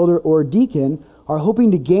capacity of elder or deacon are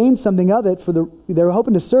hoping to gain something of it they're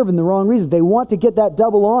hoping to serve in the wrong reasons. They want to get that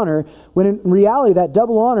double honor, when in reality that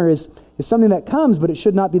double honor is something that comes, but it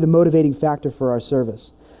should not be the motivating factor for our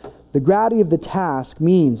service. The gravity of the task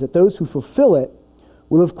means that those who fulfill it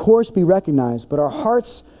will of course be recognized, but our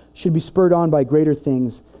hearts should be spurred on by greater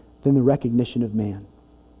things than the recognition of man.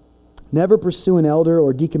 Never pursue an elder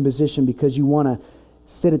or deacon position because you want to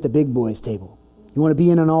sit at the big boys' table. You want to be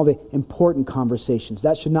in on all the important conversations.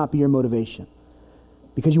 That should not be your motivation.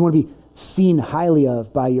 Because you want to be seen highly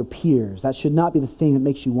of by your peers. That should not be the thing that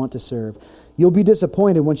makes you want to serve. You'll be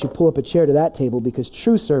disappointed once you pull up a chair to that table, because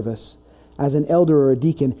true service as an elder or a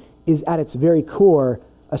deacon is at its very core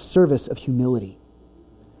a service of humility.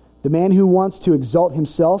 The man who wants to exalt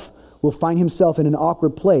himself will find himself in an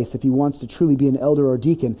awkward place if he wants to truly be an elder or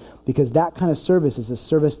deacon, because that kind of service is a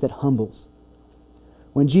service that humbles.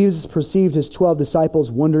 When Jesus perceived his 12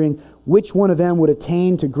 disciples wondering which one of them would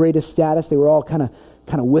attain to greatest status, they were all kind of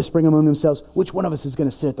whispering among themselves, which one of us is going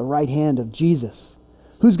to sit at the right hand of Jesus?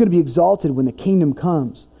 Who's going to be exalted when the kingdom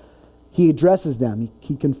comes? He addresses them.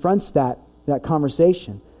 He confronts that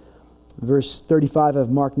conversation. Verse 35 of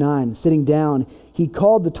Mark 9, sitting down, he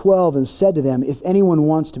called the 12 and said to them, if anyone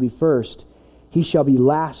wants to be first, he shall be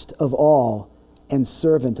last of all and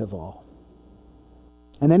servant of all.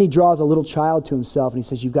 And then he draws a little child to himself and he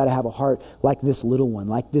says, you've got to have a heart like this little one,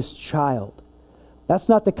 like this child. That's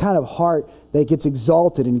not the kind of heart that gets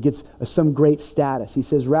exalted and gets some great status. He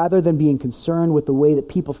says, rather than being concerned with the way that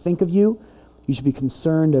people think of you, you should be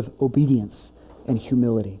concerned of obedience and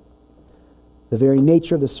humility. The very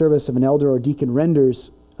nature of the service of an elder or deacon renders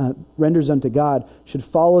unto God should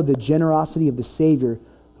follow the generosity of the Savior,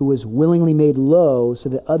 who was willingly made low so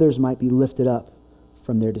that others might be lifted up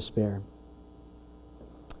from their despair.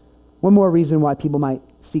 One more reason why people might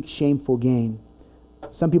seek shameful gain.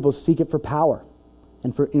 Some people seek it for power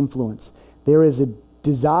and for influence. There is a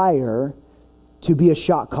desire to be a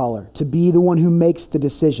shot caller, to be the one who makes the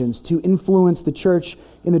decisions, to influence the church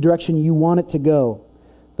in the direction you want it to go.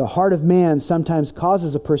 The heart of man sometimes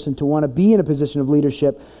causes a person to want to be in a position of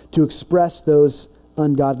leadership to express those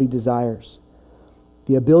ungodly desires.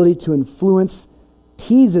 The ability to influence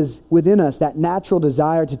teases within us that natural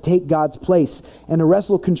desire to take God's place and to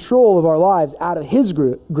wrestle control of our lives out of His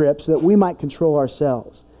grip so that we might control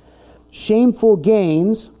ourselves. Shameful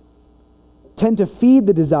gains tend to feed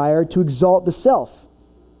the desire to exalt the self.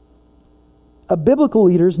 A biblical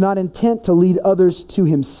leader is not intent to lead others to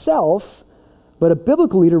himself, but a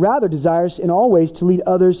biblical leader rather desires in all ways to lead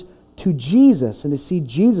others to Jesus and to see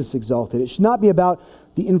Jesus exalted. It should not be about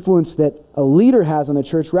the influence that a leader has on the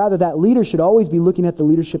church. Rather, that leader should always be looking at the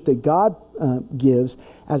leadership that God gives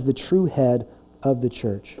as the true head of the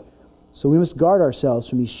church. So we must guard ourselves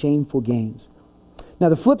from these shameful gains. Now,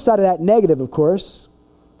 the flip side of that negative, of course,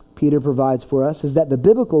 Peter provides for us, is that the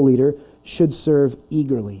biblical leader should serve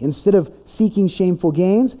eagerly. Instead of seeking shameful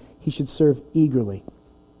gains, he should serve eagerly.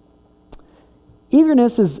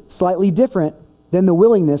 Eagerness is slightly different than the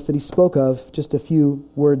willingness that he spoke of just a few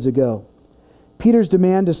words ago. Peter's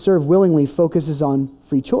demand to serve willingly focuses on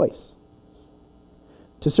free choice.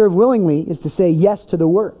 To serve willingly is to say yes to the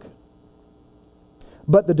work.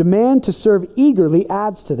 But the demand to serve eagerly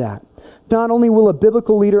adds to that. Not only will a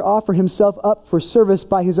biblical leader offer himself up for service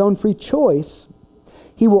by his own free choice,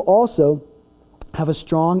 he will also have a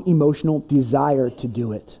strong emotional desire to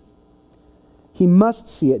do it. He must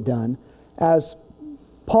see it done, as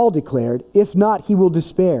Paul declared. If not, he will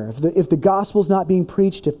despair. If the gospel's not being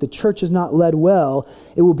preached, if the church is not led well,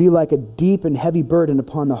 it will be like a deep and heavy burden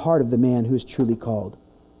upon the heart of the man who is truly called.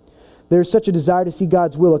 There is such a desire to see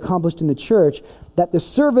God's will accomplished in the church that the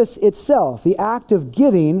service itself, the act of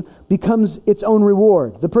giving, becomes its own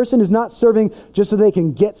reward. The person is not serving just so they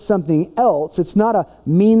can get something else. It's not a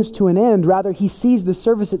means to an end. Rather, he sees the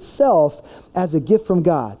service itself as a gift from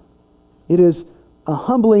God. It is a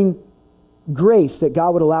humbling grace that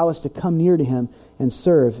God would allow us to come near to Him and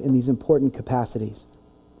serve in these important capacities.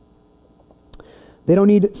 They don't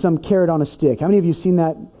need some carrot on a stick. How many of you seen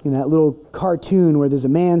that in that little cartoon where there's a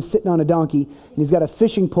man sitting on a donkey and he's got a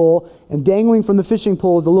fishing pole, and dangling from the fishing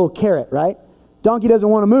pole is a little carrot, right? Donkey doesn't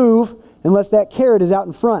want to move unless that carrot is out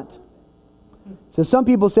in front. So some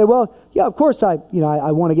people say, well, yeah, of course I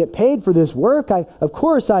want to get paid for this work. Of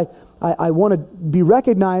course I want to be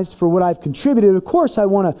recognized for what I've contributed. Of course I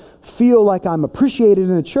want to feel like I'm appreciated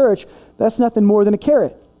in the church. That's nothing more than a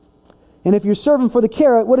carrot. And if you're serving for the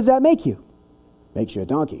carrot, what does that make you? Makes you a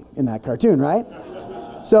donkey in that cartoon, right?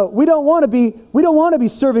 So we don't want to be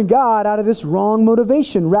serving God out of this wrong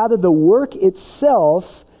motivation. Rather, the work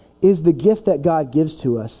itself is the gift that God gives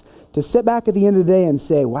to us. To sit back at the end of the day and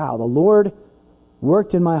say, wow, the Lord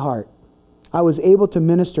worked in my heart. I was able to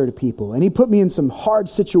minister to people, and He put me in some hard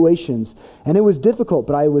situations, and it was difficult,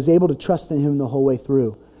 but I was able to trust in Him the whole way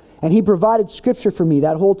through. And He provided scripture for me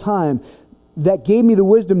that whole time that gave me the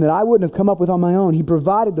wisdom that I wouldn't have come up with on my own. He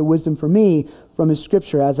provided the wisdom for me from His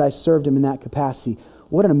scripture as I served Him in that capacity.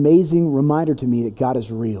 What an amazing reminder to me that God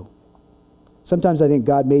is real. Sometimes I think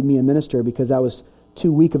God made me a minister because I was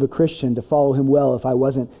too weak of a Christian to follow Him well if I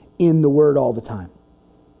wasn't in the Word all the time.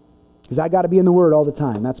 Because I got to be in the Word all the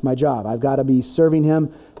time. That's my job. I've got to be serving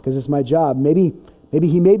Him because it's my job. Maybe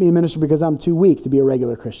He made me a minister because I'm too weak to be a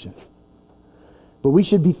regular Christian. But we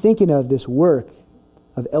should be thinking of this work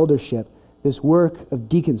of eldership this work of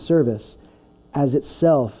deacon service as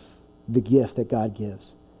itself the gift that God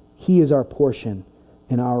gives. He is our portion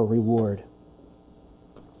and our reward.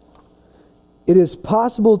 It is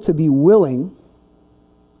possible to be willing,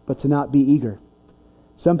 but to not be eager.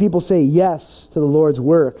 Some people say yes to the Lord's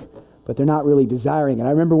work, but they're not really desiring it.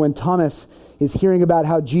 I remember when Thomas is hearing about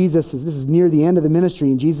how this is near the end of the ministry,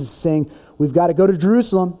 and Jesus is saying, we've got to go to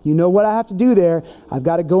Jerusalem. You know what I have to do there. I've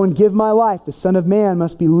got to go and give my life. The Son of Man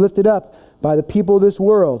must be lifted up by the people of this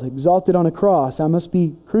world, exalted on a cross. I must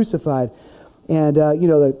be crucified. And,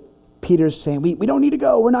 Peter's saying, we don't need to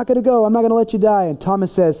go. We're not going to go. I'm not going to let you die. And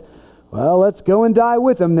Thomas says, well, let's go and die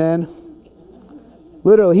with him then.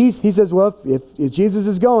 Literally, he says, well, if Jesus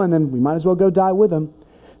is going, then we might as well go die with him.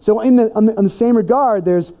 So on the same regard,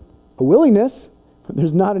 there's a willingness, but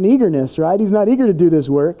there's not an eagerness, right? He's not eager to do this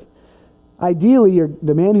work. Ideally,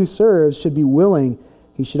 the man who serves should be willing.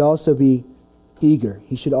 He should also be eager.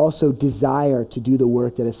 He should also desire to do the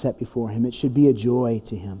work that is set before him. It should be a joy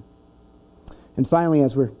to him. And finally,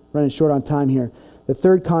 as we're running short on time here, the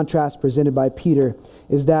third contrast presented by Peter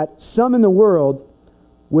is that some in the world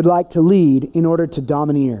would like to lead in order to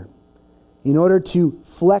domineer, in order to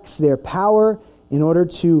flex their power, in order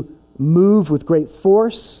to move with great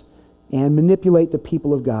force and manipulate the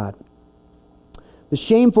people of God. The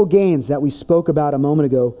shameful gains that we spoke about a moment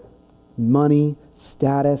ago, money,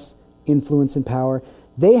 status, influence, and power,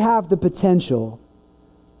 they have the potential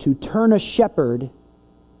to turn a shepherd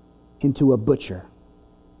into a butcher.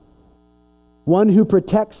 One who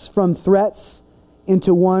protects from threats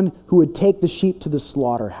into one who would take the sheep to the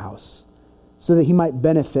slaughterhouse so that he might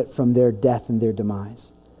benefit from their death and their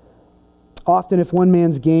demise. Often, if one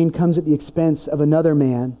man's gain comes at the expense of another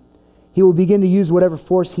man, he will begin to use whatever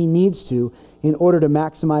force he needs to in order to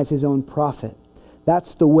maximize his own profit.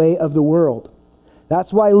 That's the way of the world.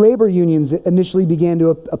 That's why labor unions initially began to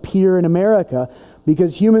appear in America,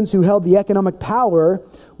 because humans who held the economic power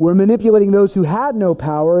were manipulating those who had no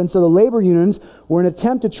power, and so the labor unions were an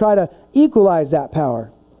attempt to try to equalize that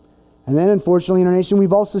power. And then, unfortunately, in our nation,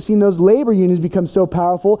 we've also seen those labor unions become so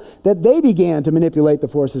powerful that they began to manipulate the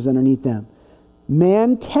forces underneath them.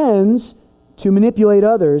 Man tends to manipulate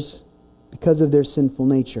others because of their sinful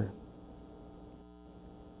nature.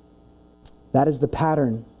 That is the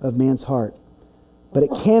pattern of man's heart. But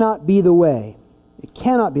it cannot be the way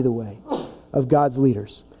of God's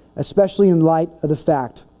leaders, especially in light of the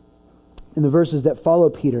fact, in the verses that follow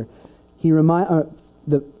Peter,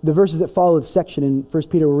 the verses that follow the section in 1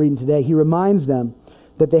 Peter we're reading today, he reminds them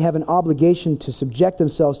that they have an obligation to subject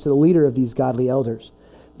themselves to the leader of these godly elders.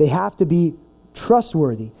 They have to be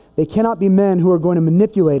trustworthy. They cannot be men who are going to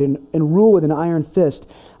manipulate and rule with an iron fist.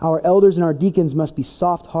 Our elders and our deacons must be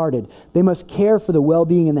soft-hearted. They must care for the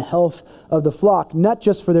well-being and the health of the flock, not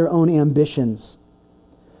just for their own ambitions.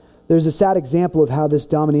 There's a sad example of how this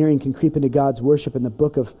domineering can creep into God's worship in the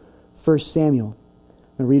book of 1 Samuel.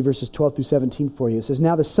 I'm going to read verses 12 through 17 for you. It says,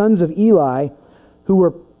 "Now the sons of Eli, who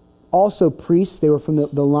were also priests," they were from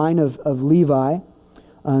the line of Levi.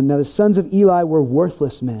 Now the sons of Eli were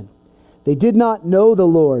worthless men. They did not know the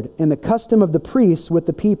Lord and the custom of the priests with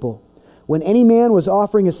the people. When any man was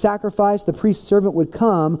offering a sacrifice, the priest's servant would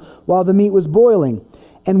come while the meat was boiling,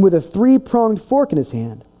 and with a 3-pronged fork in his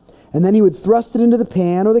hand. And then he would thrust it into the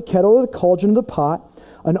pan or the kettle or the cauldron or the pot,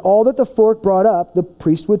 and all that the fork brought up, the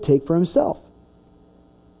priest would take for himself.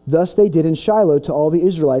 Thus they did in Shiloh to all the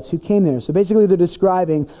Israelites who came there. So basically they're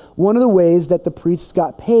describing one of the ways that the priests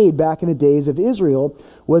got paid back in the days of Israel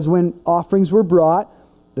was when offerings were brought,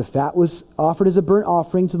 the fat was offered as a burnt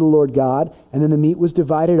offering to the Lord God, and then the meat was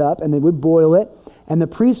divided up, and they would boil it, and the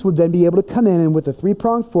priests would then be able to come in, and with a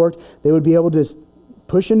 3-pronged fork, they would be able to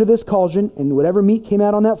push into this cauldron, and whatever meat came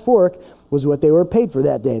out on that fork was what they were paid for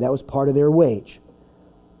that day. That was part of their wage.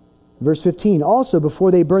 Verse 15, also before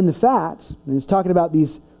they burned the fat, and it's talking about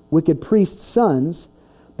these wicked priests' sons,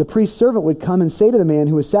 the priest's servant would come and say to the man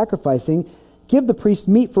who was sacrificing, "Give the priest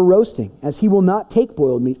meat for roasting, as he will not take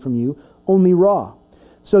boiled meat from you, only raw."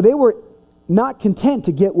 So they were not content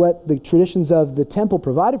to get what the traditions of the temple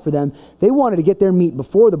provided for them. They wanted to get their meat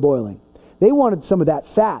before the boiling. They wanted some of that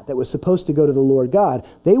fat that was supposed to go to the Lord God.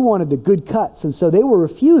 They wanted the good cuts, and so they were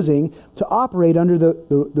refusing to operate under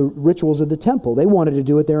the rituals of the temple. They wanted to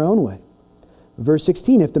do it their own way. Verse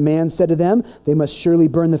 16, "If the man said to them, 'They must surely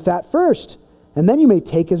burn the fat first, and then you may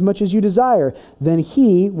take as much as you desire,' then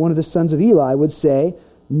he," one of the sons of Eli, would say,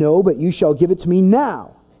 'No, but you shall give it to me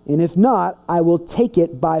now. And if not, I will take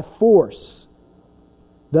it by force.'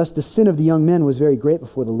 Thus the sin of the young men was very great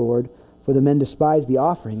before the Lord, for the men despised the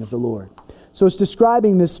offering of the Lord." So it's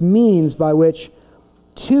describing this means by which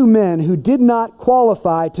 2 men who did not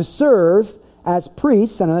qualify to serve as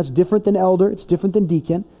priests. I know that's different than elder, it's different than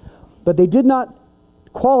deacon, but they did not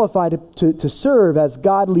qualify to serve as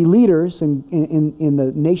godly leaders in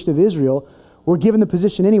the nation of Israel, were given the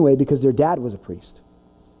position anyway because their dad was a priest.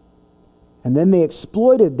 And then they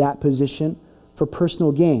exploited that position for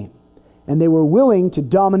personal gain. And they were willing to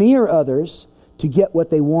domineer others to get what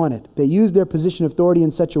they wanted. They used their position of authority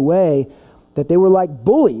in such a way that they were like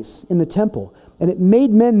bullies in the temple. And it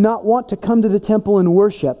made men not want to come to the temple and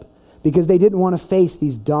worship because they didn't want to face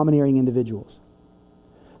these domineering individuals.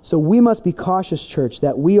 So we must be cautious, church,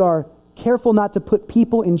 that we are careful not to put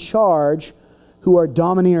people in charge who are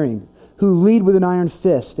domineering, who lead with an iron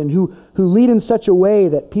fist, and who lead in such a way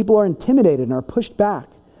that people are intimidated and are pushed back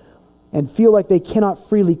and feel like they cannot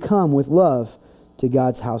freely come with love to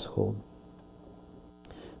God's household.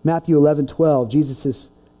 Matthew 11:12, Jesus is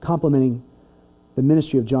complimenting the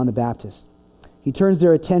ministry of John the Baptist. He turns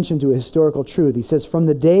their attention to a historical truth. He says, "From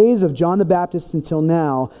the days of John the Baptist until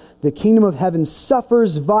now, the kingdom of heaven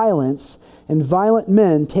suffers violence, and violent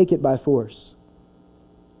men take it by force."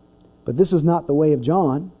 But this was not the way of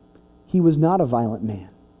John. He was not a violent man.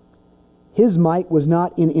 His might was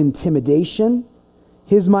not in intimidation.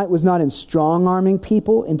 His might was not in strong-arming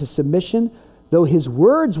people into submission. Though his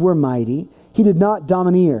words were mighty, he did not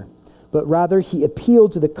domineer, but rather he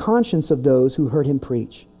appealed to the conscience of those who heard him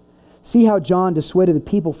preach. See how John dissuaded the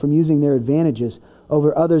people from using their advantages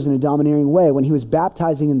over others in a domineering way. When he was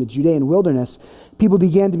baptizing in the Judean wilderness, people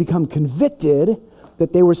began to become convicted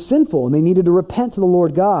that they were sinful and they needed to repent to the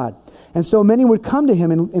Lord God. And so many would come to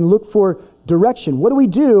him and look for direction. What do we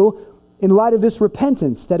do in light of this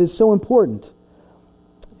repentance that is so important?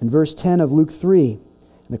 In verse 10 of Luke 3,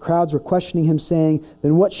 and the crowds were questioning him, saying,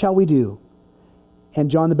 "Then what shall we do?" And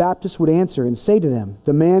John the Baptist would answer and say to them,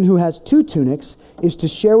 "The man who has 2 tunics is to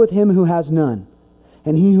share with him who has none,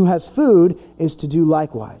 and he who has food is to do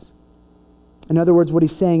likewise." In other words, what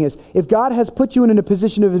he's saying is, if God has put you in a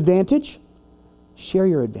position of advantage, share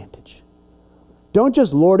your advantage. Don't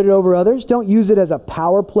just lord it over others. Don't use it as a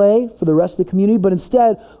power play for the rest of the community, but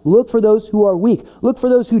instead look for those who are weak. Look for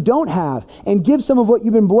those who don't have, and give some of what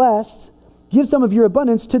you've been blessed, give some of your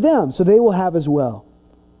abundance to them so they will have as well.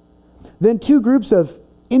 Then 2 groups of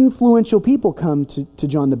influential people come to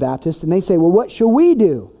John the Baptist, and they say, "Well, what shall we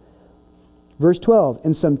do?" Verse 12,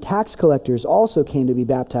 and some tax collectors also came to be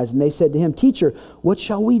baptized, and they said to him, "Teacher, what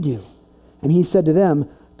shall we do?" And he said to them,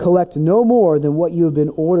 "Collect no more than what you have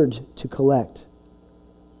been ordered to collect."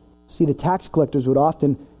 See, the tax collectors would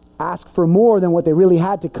often ask for more than what they really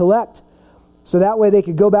had to collect. So that way they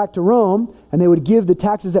could go back to Rome, and they would give the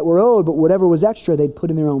taxes that were owed, but whatever was extra, they'd put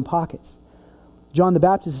in their own pockets. John the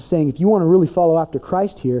Baptist is saying, if you want to really follow after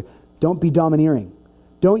Christ here, don't be domineering.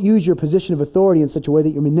 Don't use your position of authority in such a way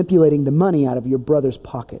that you're manipulating the money out of your brother's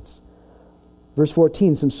pockets. Verse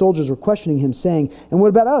 14, some soldiers were questioning him, saying, "And what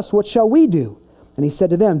about us? What shall we do?" And he said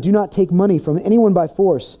to them, "Do not take money from anyone by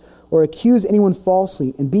force or accuse anyone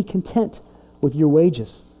falsely, and be content with your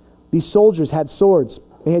wages." These soldiers had swords.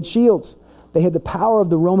 They had shields. They had the power of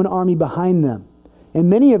the Roman army behind them. And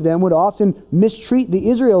many of them would often mistreat the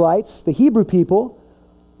Israelites, the Hebrew people,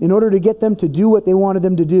 in order to get them to do what they wanted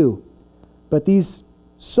them to do. But these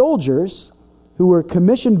soldiers, who were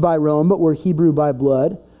commissioned by Rome but were Hebrew by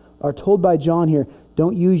blood, are told by John here,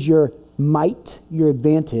 don't use your might, your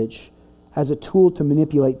advantage, as a tool to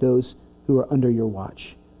manipulate those who are under your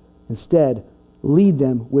watch. Instead, lead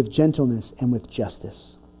them with gentleness and with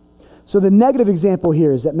justice. So the negative example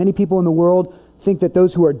here is that many people in the world think that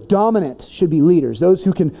those who are dominant should be leaders. Those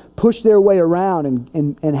who can push their way around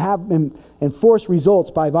and force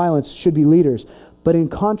results by violence should be leaders. But in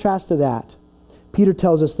contrast to that, Peter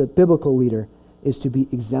tells us that biblical leader is to be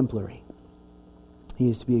exemplary. He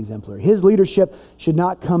is to be exemplary. His leadership should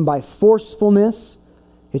not come by forcefulness.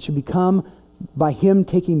 It should become by him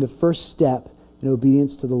taking the first step in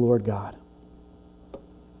obedience to the Lord God.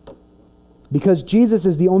 Because Jesus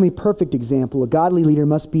is the only perfect example, a godly leader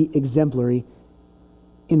must be exemplary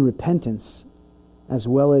in repentance as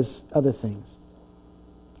well as other things.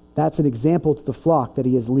 That's an example to the flock that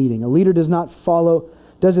he is leading. A leader does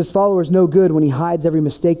his followers no good when he hides every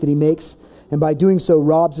mistake that he makes, and by doing so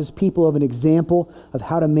robs his people of an example of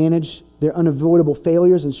how to manage their unavoidable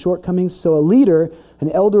failures and shortcomings. So a leader, an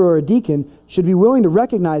elder or a deacon, should be willing to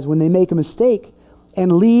recognize when they make a mistake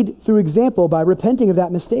and lead through example by repenting of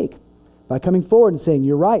that mistake, by coming forward and saying,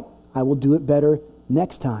 "You're right, I will do it better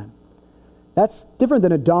next time." That's different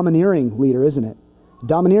than a domineering leader, isn't it?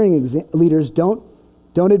 Domineering leaders don't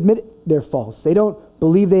admit their faults. They don't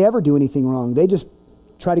believe they ever do anything wrong. They just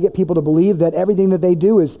try to get people to believe that everything that they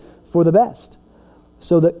do is for the best.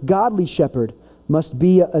 So the godly shepherd must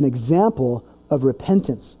be an example of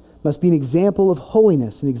repentance must be an example of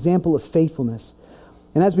holiness, an example of faithfulness.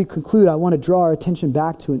 And as we conclude, I want to draw our attention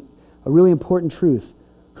back to a really important truth.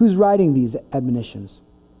 Who's writing these admonitions?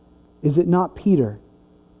 Is it not Peter,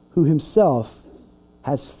 who himself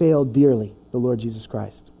has failed dearly the Lord Jesus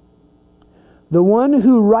Christ? The one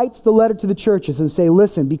who writes the letter to the churches and say,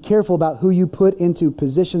 listen, be careful about who you put into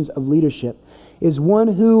positions of leadership, is one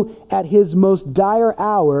who at his most dire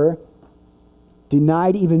hour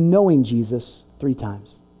denied even knowing Jesus 3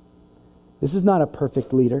 times. This is not a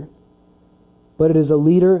perfect leader, but it is a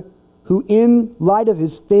leader who, in light of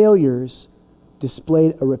his failures,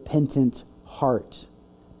 displayed a repentant heart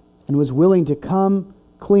and was willing to come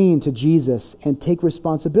clean to Jesus and take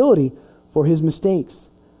responsibility for his mistakes.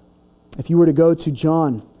 If you were to go to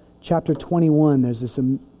John chapter 21, there's this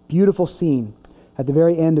beautiful scene at the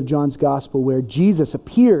very end of John's gospel where Jesus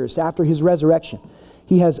appears after his resurrection.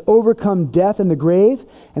 He has overcome death and the grave,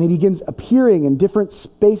 and he begins appearing in different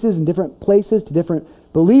spaces and different places to different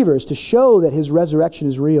believers to show that his resurrection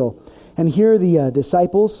is real. And here the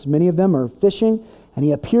disciples, many of them are fishing, and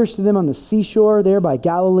he appears to them on the seashore there by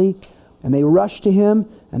Galilee, and they rush to him,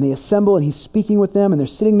 and they assemble, and he's speaking with them, and they're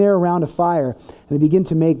sitting there around a fire, and they begin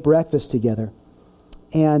to make breakfast together.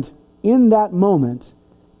 And in that moment,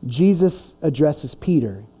 Jesus addresses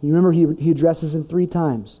Peter. You remember he addresses him 3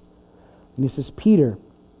 times. And he says, Peter,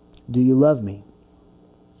 do you love me?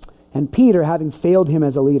 And Peter, having failed him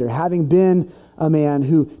as a leader, having been a man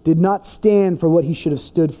who did not stand for what he should have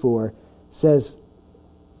stood for, says,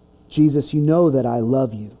 Jesus, you know that I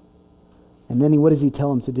love you. And then what does he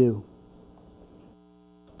tell him to do?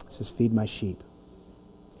 He says, feed my sheep.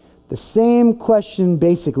 The same question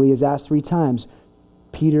basically is asked 3 times.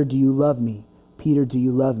 Peter, do you love me? Peter, do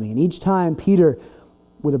you love me? And each time Peter,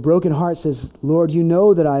 with a broken heart, says, Lord, you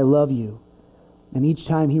know that I love you. And each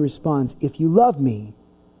time he responds, if you love me,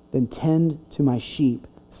 then tend to my sheep,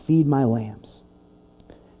 feed my lambs.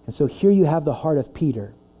 And so here you have the heart of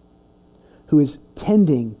Peter, who is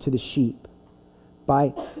tending to the sheep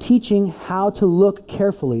by teaching how to look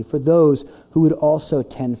carefully for those who would also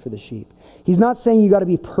tend for the sheep. He's not saying you got to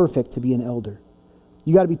be perfect to be an elder.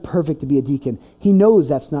 You got to be perfect to be a deacon. He knows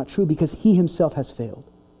that's not true because he himself has failed.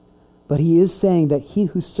 But he is saying that he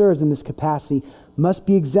who serves in this capacity must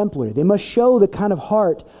be exemplary. They must show the kind of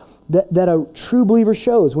heart that a true believer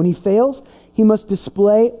shows. When he fails, he must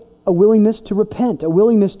display a willingness to repent, a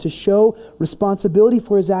willingness to show responsibility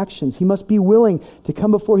for his actions. He must be willing to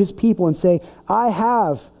come before his people and say, I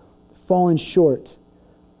have fallen short,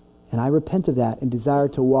 and I repent of that and desire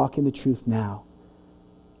to walk in the truth now.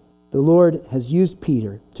 The Lord has used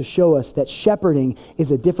Peter to show us that shepherding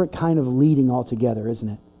is a different kind of leading altogether, isn't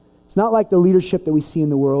it? It's not like the leadership that we see in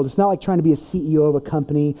the world. It's not like trying to be a CEO of a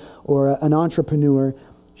company or an entrepreneur.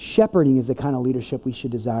 Shepherding is the kind of leadership we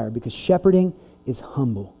should desire because shepherding is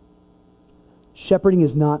humble. Shepherding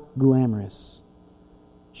is not glamorous.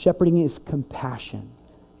 Shepherding is compassion.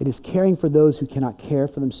 It is caring for those who cannot care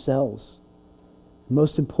for themselves.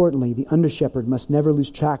 Most importantly, the under-shepherd must never lose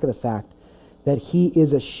track of the fact that he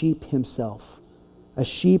is a sheep himself, a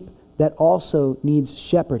sheep that also needs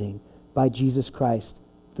shepherding by Jesus Christ,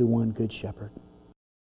 the one good shepherd.